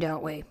unpack here,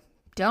 don't we?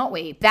 Don't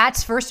we?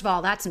 That's, first of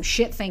all, that's some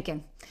shit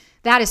thinking.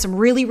 That is some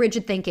really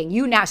rigid thinking.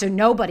 So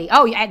nobody,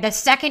 the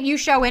second you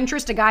show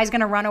interest, a guy's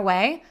going to run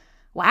away.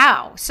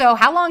 Wow. So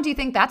how long do you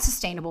think that's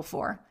sustainable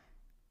for?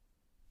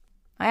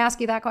 I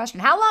ask you that question.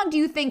 How long do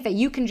you think that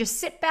you can just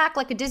sit back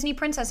like a Disney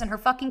princess in her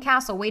fucking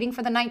castle waiting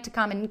for the night to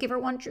come and give her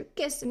one true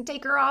kiss and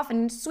take her off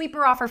and sweep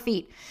her off her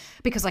feet?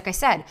 Because like I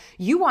said,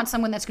 you want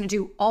someone that's going to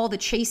do all the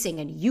chasing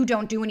and you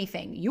don't do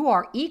anything. You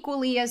are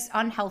equally as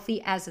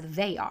unhealthy as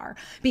they are,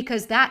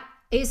 because that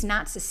is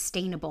not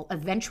sustainable.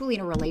 Eventually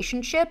in a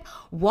relationship,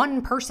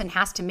 one person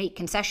has to make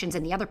concessions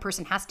and the other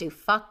person has to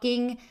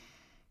fucking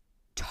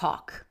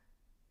talk.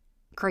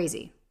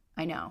 Crazy.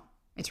 I know.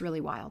 It's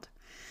really wild.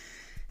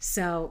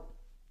 So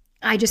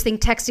I just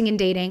think texting and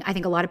dating, I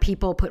think a lot of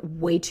people put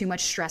way too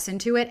much stress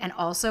into it. And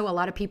also a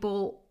lot of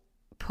people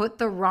put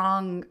the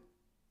wrong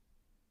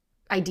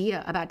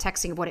idea about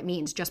texting of what it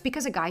means. Just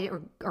because a guy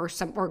or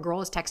a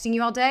girl is texting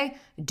you all day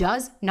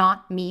does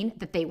not mean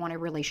that they want a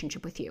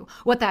relationship with you.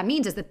 What that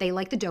means is that they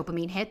like the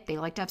dopamine hit. They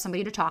like to have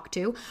somebody to talk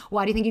to.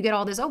 Why do you think you get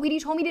all this? Oh, he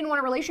told me he didn't want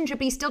a relationship,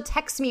 but he still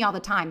texts me all the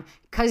time.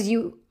 Because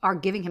you are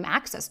giving him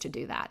access to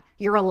do that.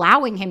 You're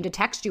allowing him to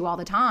text you all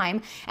the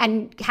time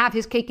and have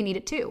his cake and eat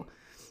it too.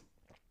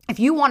 If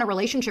you want a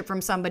relationship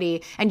from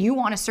somebody and you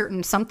want a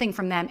certain something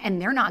from them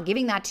and they're not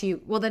giving that to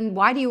you, well, then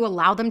why do you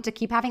allow them to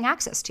keep having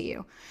access to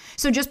you?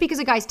 So just because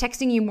a guy's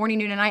texting you morning,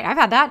 noon, and night, I've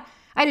had that.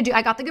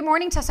 I got the good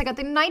morning text. I got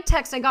the night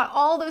text. I got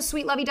all those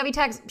sweet lovey-dovey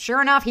texts.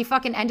 Sure enough, he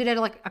fucking ended it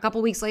like a couple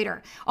weeks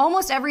later.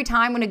 Almost every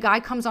time when a guy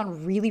comes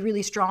on really,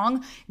 really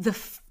strong,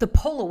 the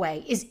pull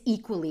away is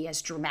equally as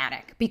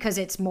dramatic because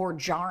it's more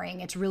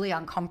jarring. It's really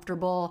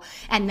uncomfortable.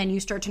 And then you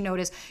start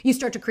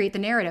to create the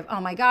narrative. Oh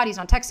my God, he's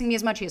not texting me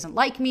as much. He doesn't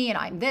like me and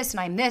I'm this,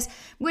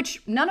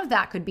 which none of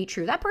that could be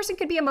true. That person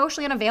could be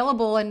emotionally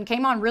unavailable and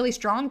came on really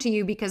strong to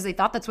you because they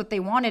thought that's what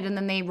they wanted. And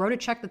then they wrote a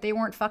check that they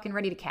weren't fucking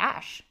ready to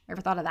cash. Ever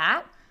thought of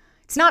that?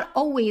 It's not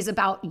always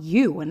about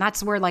you. And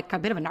that's where like a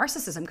bit of a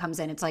narcissism comes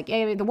in. It's like,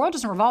 hey, the world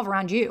doesn't revolve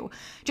around you.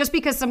 Just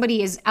because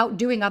somebody is out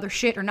doing other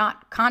shit or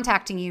not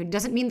contacting you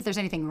doesn't mean that there's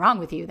anything wrong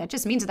with you. That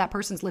just means that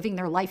person's living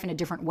their life in a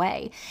different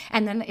way.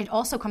 And then it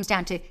also comes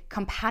down to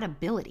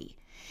compatibility.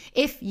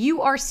 If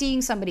you are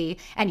seeing somebody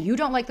and you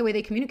don't like the way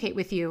they communicate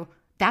with you,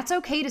 that's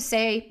okay to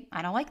say,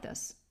 I don't like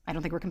this. I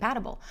don't think we're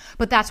compatible.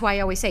 But that's why I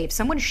always say, if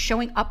someone is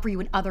showing up for you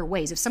in other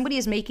ways, if somebody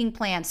is making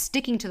plans,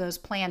 sticking to those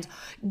plans,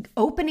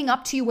 opening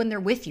up to you when they're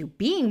with you,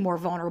 being more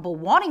vulnerable,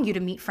 wanting you to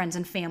meet friends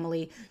and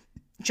family,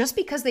 just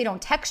because they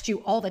don't text you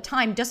all the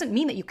time doesn't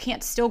mean that you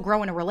can't still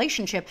grow in a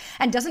relationship,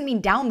 and doesn't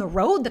mean down the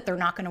road that they're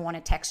not going to want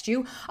to text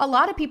you. A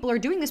lot of people are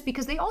doing this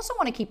because they also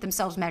want to keep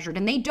themselves measured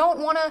and they don't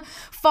want to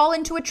fall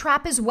into a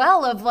trap as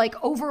well of like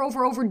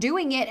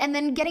overdoing it and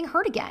then getting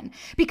hurt again,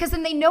 because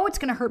then they know it's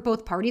going to hurt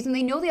both parties and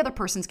they know the other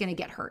person's going to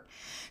get hurt.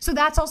 So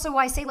that's also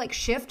why I say like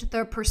shift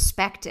the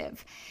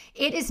perspective.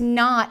 It is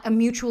not a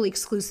mutually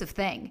exclusive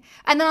thing.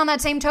 And then on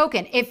that same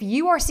token, if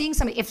you are seeing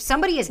somebody, if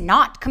somebody is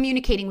not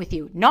communicating with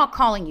you, not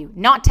calling you,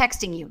 not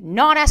texting you,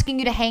 not asking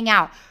you to hang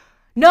out,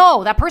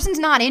 no, that person's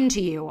not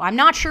into you. I'm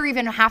not sure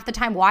even half the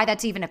time why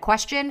that's even a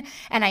question.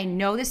 And I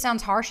know this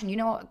sounds harsh, and you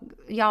know,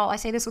 y'all, I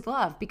say this with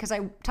love because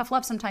tough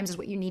love sometimes is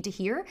what you need to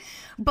hear.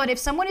 But if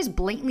someone is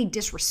blatantly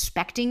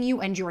disrespecting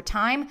you and your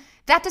time,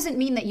 that doesn't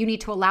mean that you need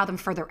to allow them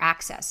further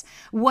access.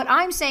 What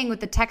I'm saying with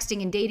the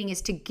texting and dating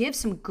is to give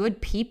some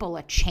good people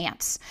a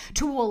chance,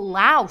 to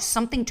allow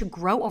something to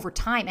grow over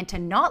time, and to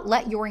not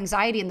let your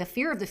anxiety and the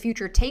fear of the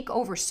future take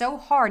over so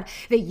hard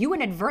that you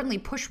inadvertently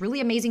push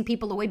really amazing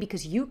people away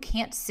because you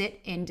can't sit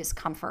in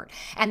discomfort,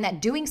 and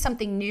that doing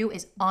something new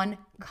is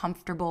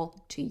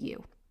uncomfortable to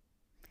you.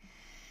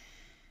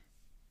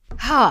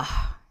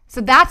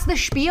 So that's the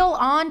spiel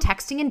on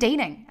texting and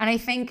dating. And I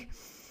think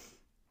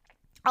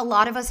a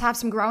lot of us have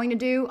some growing to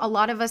do. A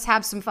lot of us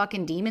have some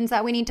fucking demons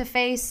that we need to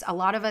face. A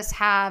lot of us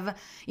have,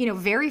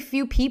 very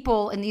few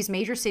people in these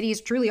major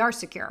cities truly are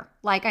secure.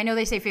 Like, I know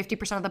they say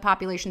 50% of the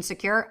population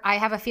secure. I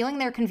have a feeling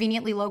they're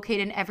conveniently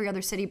located in every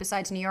other city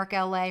besides New York,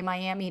 LA,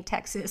 Miami,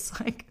 Texas.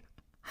 Like,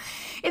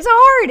 it's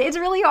hard. It's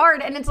really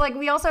hard. And it's like,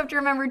 we also have to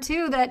remember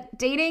too that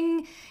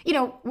dating,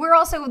 we're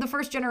also the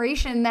first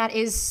generation that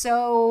is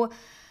so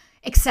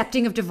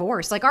accepting of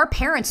divorce. Like, our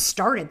parents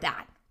started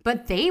that.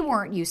 But they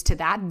weren't used to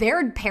that.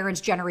 Their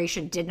parents'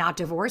 generation did not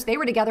divorce. They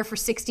were together for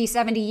 60,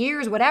 70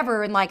 years,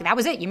 whatever. And like, that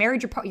was it. You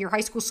married your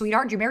high school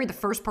sweetheart. You married the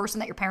first person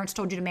that your parents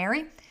told you to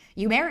marry.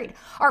 You married.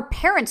 Our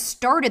parents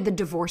started the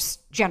divorce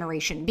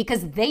generation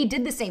because they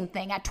did the same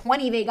thing. At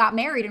 20, they got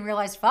married and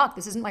realized, fuck,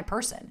 this isn't my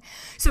person.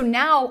 So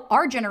now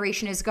our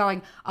generation is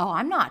going, oh,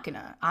 I'm not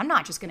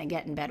just going to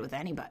get in bed with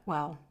anybody.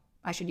 Well,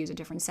 I should use a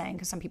different saying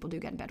because some people do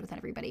get in bed with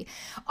everybody.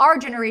 Our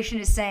generation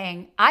is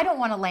saying, I don't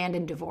want to land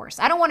in divorce.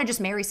 I don't want to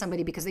just marry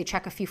somebody because they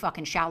check a few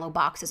fucking shallow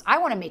boxes. I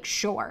want to make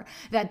sure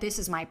that this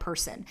is my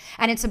person.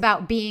 And it's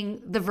about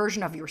being the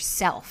version of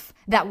yourself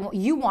that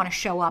you want to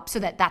show up so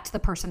that that's the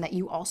person that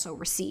you also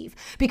receive.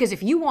 Because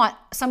if you want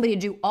somebody to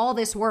do all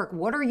this work,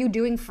 what are you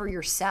doing for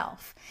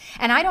yourself?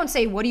 And I don't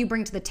say, what do you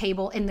bring to the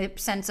table in the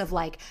sense of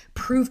like,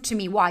 prove to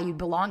me why you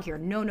belong here.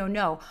 No, no,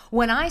 no.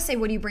 When I say,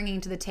 what are you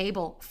bringing to the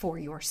table for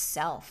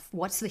yourself?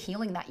 What's the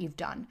healing that you've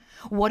done?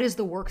 What is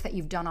the work that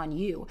you've done on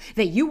you?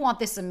 That you want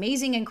this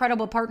amazing,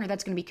 incredible partner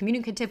that's going to be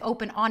communicative,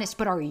 open, honest,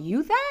 but are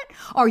you that?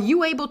 Are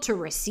you able to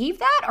receive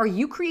that? Are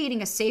you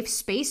creating a safe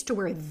space to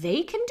where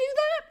they can do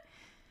that?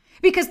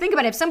 Because think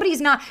about it, if somebody's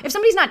not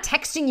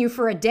texting you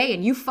for a day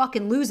and you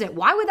fucking lose it,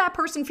 why would that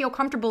person feel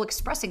comfortable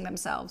expressing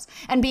themselves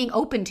and being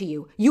open to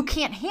you? You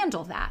can't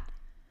handle that.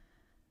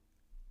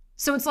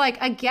 So it's like,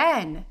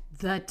 again,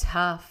 the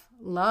tough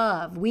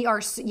love. We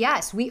are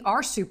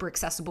super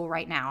accessible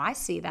right now. I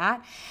see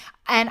that.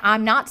 And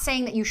I'm not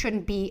saying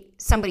that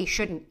somebody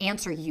shouldn't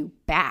answer you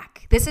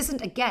back. This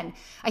isn't, again,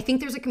 I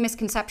think there's a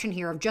misconception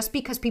here of just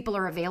because people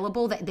are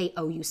available that they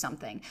owe you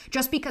something.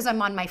 Just because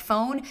I'm on my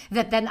phone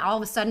that then all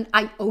of a sudden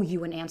I owe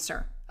you an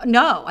answer.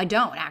 No, I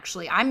don't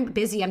actually. I'm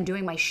busy. I'm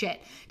doing my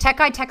shit. Tech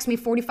guy texted me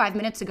 45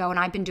 minutes ago and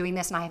I've been doing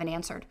this and I haven't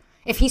answered.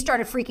 If he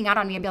started freaking out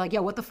on me, I'd be like,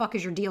 yo, what the fuck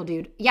is your deal,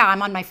 dude? Yeah,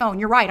 I'm on my phone.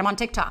 You're right. I'm on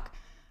TikTok.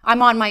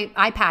 I'm on my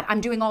iPad.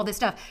 I'm doing all this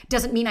stuff.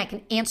 Doesn't mean I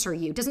can answer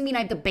you. Doesn't mean I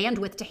have the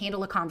bandwidth to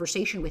handle a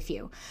conversation with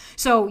you.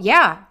 So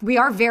yeah, we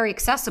are very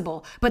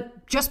accessible,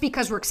 but just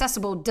because we're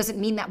accessible doesn't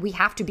mean that we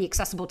have to be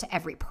accessible to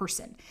every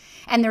person.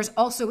 And there's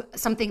also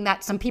something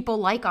that some people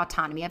like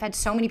autonomy. I've had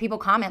so many people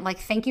comment like,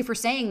 thank you for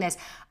saying this.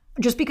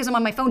 Just because I'm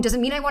on my phone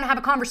doesn't mean I want to have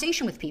a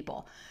conversation with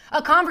people.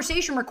 A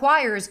conversation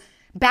requires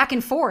back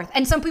and forth.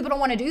 And some people don't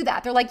want to do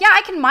that. They're like, yeah,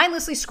 I can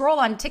mindlessly scroll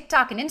on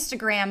TikTok and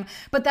Instagram,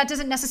 but that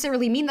doesn't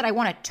necessarily mean that I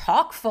want to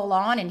talk full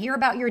on and hear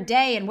about your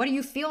day and what are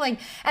you feeling?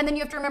 And then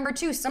you have to remember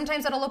too,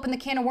 sometimes that'll open the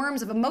can of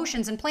worms of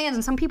emotions and plans.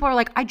 And some people are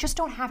like, I just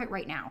don't have it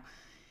right now.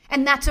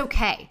 And that's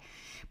okay.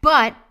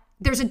 But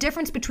there's a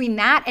difference between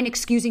that and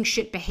excusing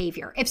shit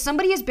behavior. If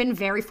somebody has been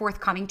very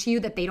forthcoming to you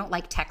that they don't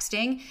like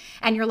texting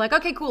and you're like,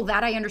 okay, cool,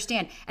 that I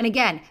understand. And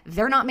again,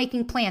 they're not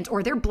making plans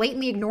or they're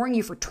blatantly ignoring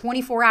you for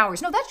 24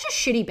 hours. No, that's just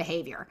shitty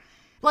behavior.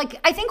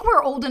 Like, I think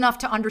we're old enough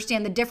to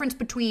understand the difference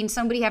between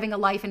somebody having a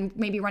life and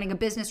maybe running a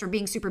business or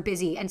being super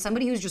busy and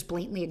somebody who's just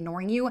blatantly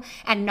ignoring you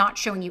and not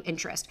showing you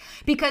interest.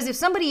 Because if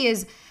somebody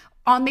is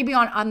on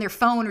their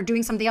phone or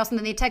doing something else and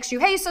then they text you,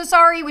 hey, so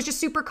sorry, was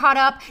just super caught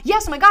up.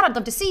 Yes, oh my God, I'd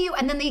love to see you.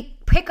 And then they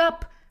pick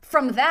up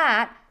from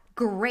that,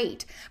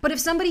 great. But if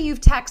somebody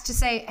you've texted to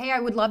say, hey, I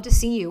would love to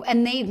see you,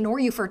 and they ignore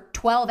you for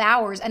 12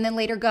 hours and then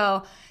later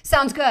go,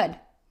 sounds good.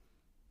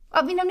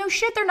 I mean, no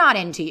shit, they're not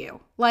into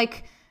you.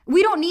 Like,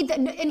 we don't need that.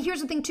 And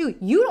here's the thing too,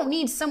 you don't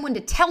need someone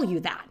to tell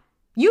you that.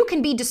 You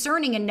can be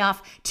discerning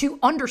enough to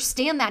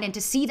understand that and to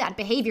see that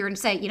behavior and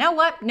say, you know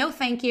what? No,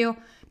 thank you.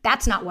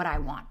 That's not what I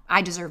want.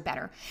 I deserve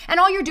better. And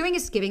all you're doing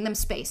is giving them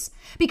space.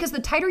 Because the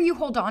tighter you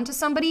hold on to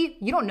somebody,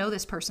 you don't know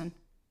this person.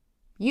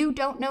 You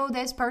don't know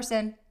this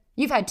person.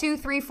 You've had 2,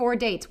 3, 4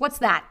 dates. What's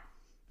that?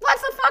 What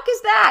the fuck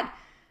is that?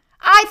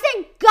 I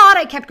thank God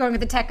I kept going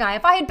with the tech guy.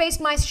 If I had based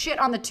my shit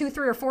on the 2,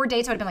 3, or 4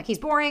 dates, I would have been like, he's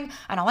boring.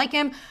 I don't like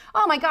him.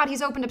 Oh my God,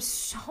 he's opened up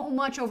so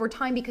much over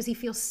time because he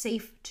feels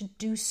safe to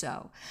do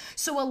so.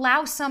 So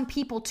allow some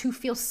people to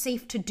feel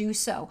safe to do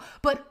so,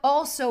 but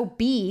also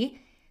be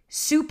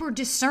super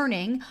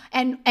discerning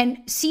and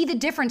see the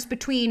difference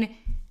between,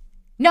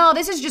 no,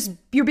 this is just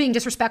you're being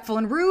disrespectful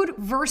and rude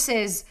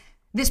versus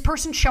this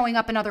person showing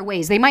up in other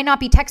ways. They might not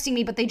be texting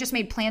me, but they just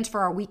made plans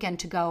for our weekend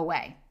to go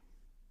away.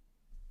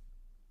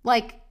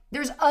 Like,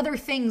 there's other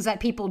things that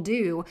people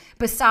do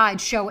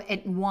besides show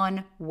it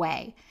one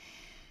way.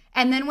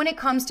 And then when it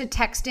comes to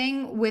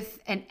texting with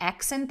an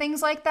ex and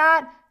things like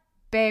that,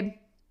 babe,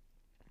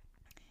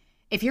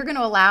 if you're going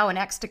to allow an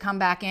ex to come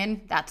back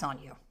in, that's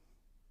on you.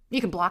 You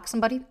can block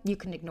somebody. You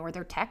can ignore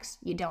their text.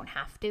 You don't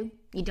have to.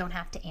 You don't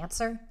have to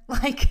answer.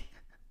 Like,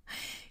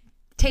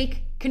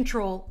 take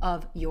control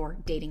of your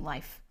dating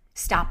life.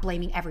 Stop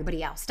blaming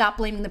everybody else. Stop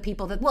blaming the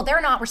people that, well,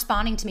 they're not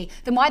responding to me.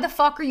 Then why the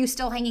fuck are you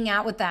still hanging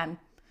out with them?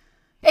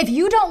 If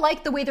you don't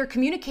like the way they're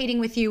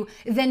communicating with you,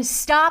 then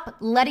stop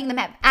letting them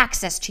have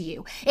access to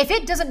you. If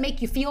it doesn't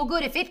make you feel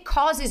good, if it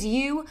causes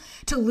you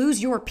to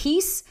lose your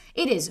peace,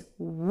 it is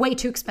way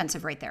too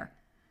expensive right there.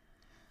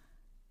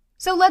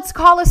 So let's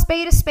call a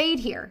spade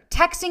here.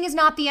 Texting is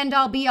not the end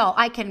all be all.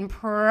 I can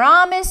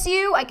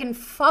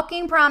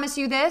fucking promise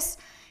you this.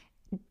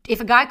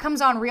 If a guy comes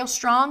on real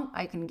strong,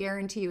 I can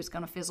guarantee you it's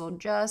going to fizzle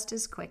just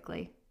as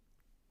quickly.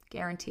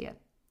 Guarantee it.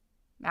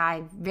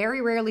 I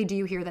very rarely do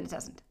you hear that it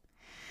doesn't.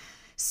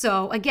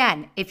 So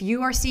again, if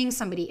you are seeing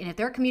somebody and if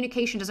their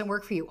communication doesn't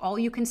work for you, all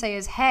you can say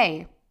is,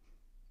 hey,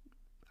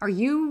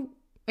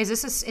 is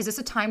this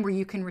a time where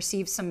you can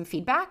receive some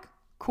feedback?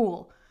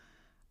 Cool.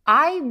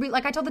 I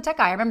told the tech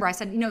guy, I remember I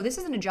said, this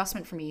is an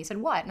adjustment for me. He said,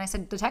 what? And I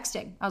said, the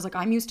texting. I was like,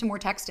 I'm used to more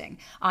texting.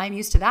 I'm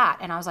used to that.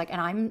 And I was like,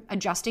 and I'm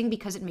adjusting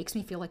because it makes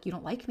me feel like you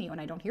don't like me when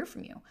I don't hear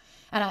from you.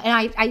 And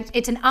I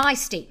it's an I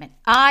statement.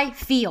 I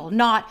feel,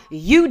 not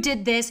you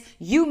did this.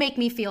 You make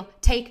me feel.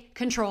 Take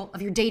control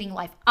of your dating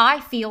life.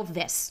 I feel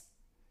this.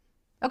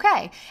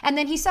 Okay. And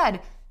then he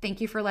said, thank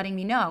you for letting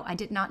me know. I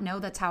did not know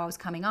that's how I was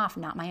coming off,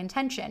 not my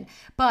intention.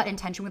 But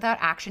intention without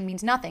action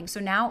means nothing. So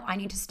now I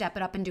need to step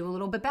it up and do a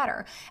little bit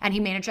better. And he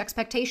managed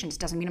expectations.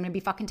 Doesn't mean I'm going to be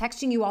fucking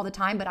texting you all the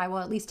time, but I will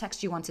at least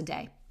text you once a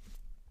day.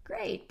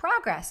 Great,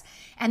 progress.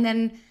 And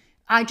then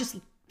I just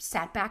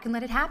sat back and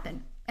let it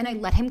happen. And I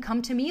let him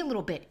come to me a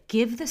little bit.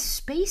 Give the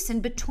space in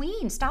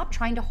between. Stop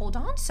trying to hold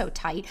on so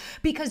tight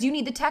because you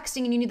need the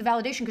texting and you need the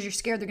validation because you're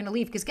scared they're going to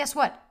leave. Because guess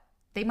what?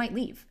 They might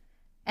leave.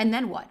 And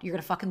then what? You're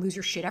going to fucking lose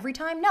your shit every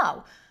time?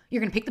 No.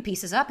 You're going to pick the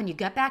pieces up and you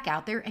get back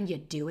out there and you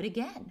do it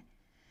again.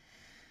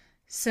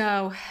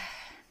 So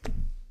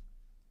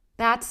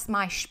that's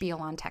my spiel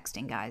on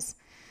texting, guys.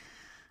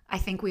 I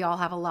think we all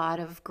have a lot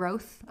of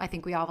growth. I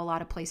think we all have a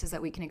lot of places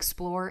that we can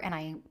explore. And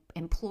I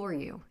implore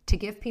you to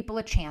give people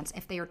a chance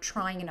if they are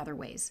trying in other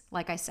ways.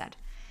 Like I said,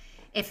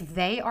 if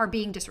they are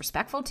being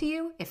disrespectful to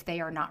you, if they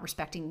are not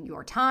respecting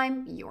your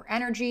time, your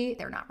energy,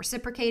 they're not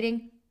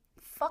reciprocating,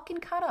 fucking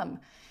cut them.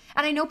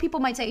 And I know people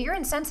might say, you're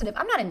insensitive.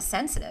 I'm not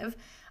insensitive.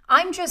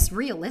 I'm just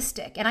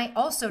realistic. And I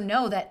also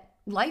know that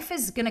life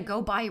is going to go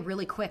by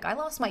really quick. I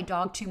lost my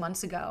dog 2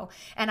 months ago,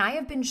 and I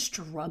have been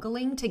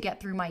struggling to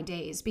get through my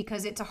days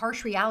because it's a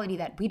harsh reality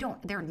that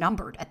they're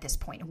numbered at this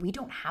point, and we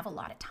don't have a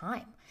lot of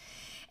time.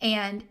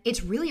 And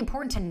it's really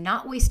important to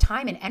not waste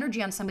time and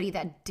energy on somebody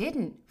that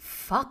didn't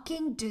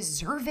fucking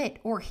deserve it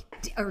or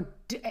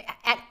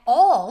at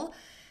all.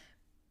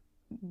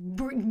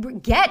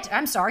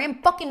 I'm sorry,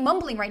 I'm fucking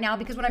mumbling right now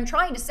because what I'm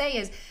trying to say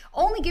is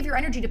only give your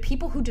energy to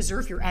people who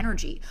deserve your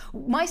energy.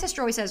 My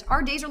sister always says,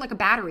 our days are like a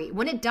battery.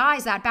 When it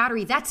dies, that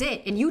battery, that's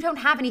it. And you don't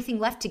have anything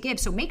left to give.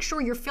 So make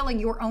sure you're filling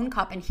your own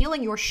cup and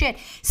healing your shit.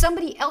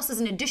 Somebody else is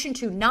an addition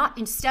to, not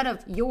instead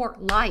of your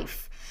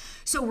life.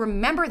 So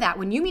remember that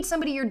when you meet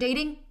somebody you're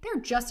dating,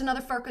 they're just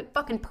another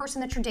fucking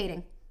person that you're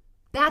dating.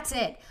 That's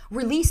it.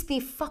 Release the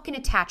fucking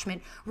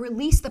attachment,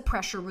 release the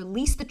pressure,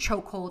 release the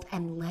chokehold,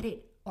 and let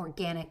it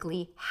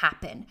organically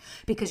happen.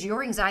 Because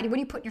your anxiety, when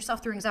you put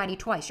yourself through anxiety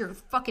twice, you're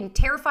fucking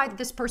terrified that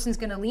this person's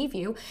going to leave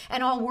you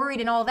and all worried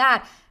and all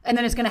that, and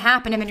then it's going to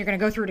happen and then you're going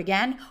to go through it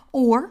again.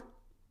 Or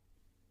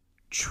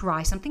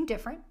try something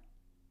different,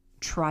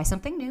 try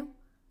something new,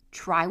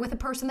 try with a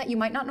person that you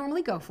might not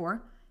normally go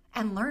for,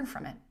 and learn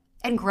from it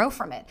and grow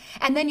from it.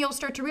 And then you'll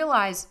start to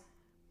realize,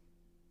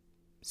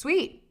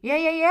 sweet,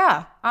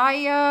 yeah,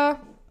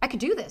 I could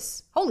do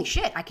this. Holy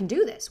shit, I can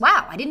do this.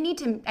 Wow, I didn't need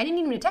him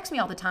to text me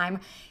all the time.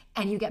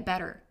 And you get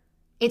better.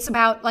 It's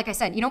about, like I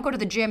said, you don't go to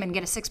the gym and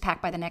get a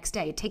six-pack by the next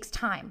day. It takes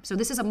time. So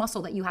this is a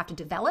muscle that you have to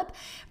develop.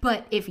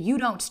 But if you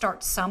don't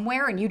start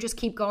somewhere and you just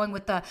keep going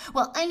with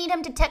well, I need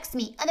him to text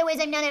me, otherwise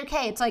I'm not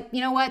okay. It's like,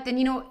 you know what? Then,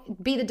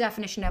 be the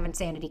definition of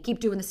insanity.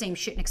 Keep doing the same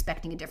shit and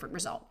expecting a different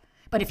result.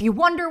 But if you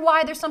wonder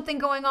why there's something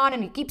going on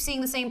and you keep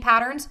seeing the same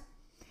patterns,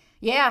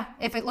 yeah,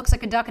 if it looks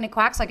like a duck and it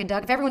quacks like a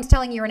duck, if everyone's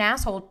telling you you're an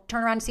asshole,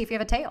 turn around and see if you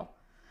have a tail.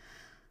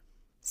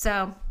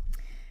 So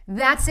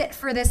that's it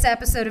for this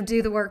episode of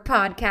Do the Work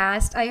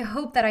podcast. I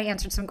hope that I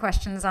answered some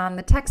questions on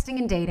the texting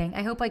and dating.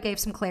 I hope I gave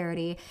some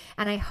clarity.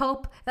 And I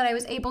hope that I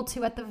was able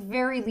to, at the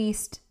very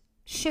least,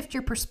 shift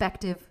your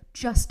perspective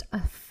just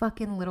a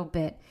fucking little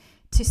bit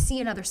to see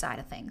another side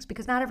of things.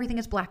 Because not everything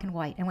is black and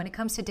white. And when it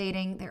comes to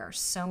dating, there are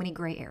so many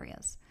gray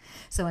areas.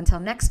 So until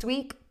next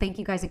week, thank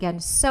you guys again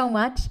so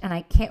much. And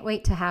I can't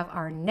wait to have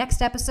our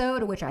next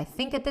episode, which I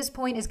think at this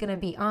point is going to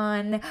be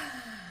on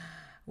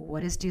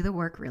what does do the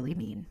work really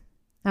mean?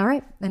 All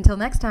right, until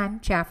next time,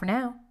 ciao for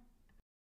now.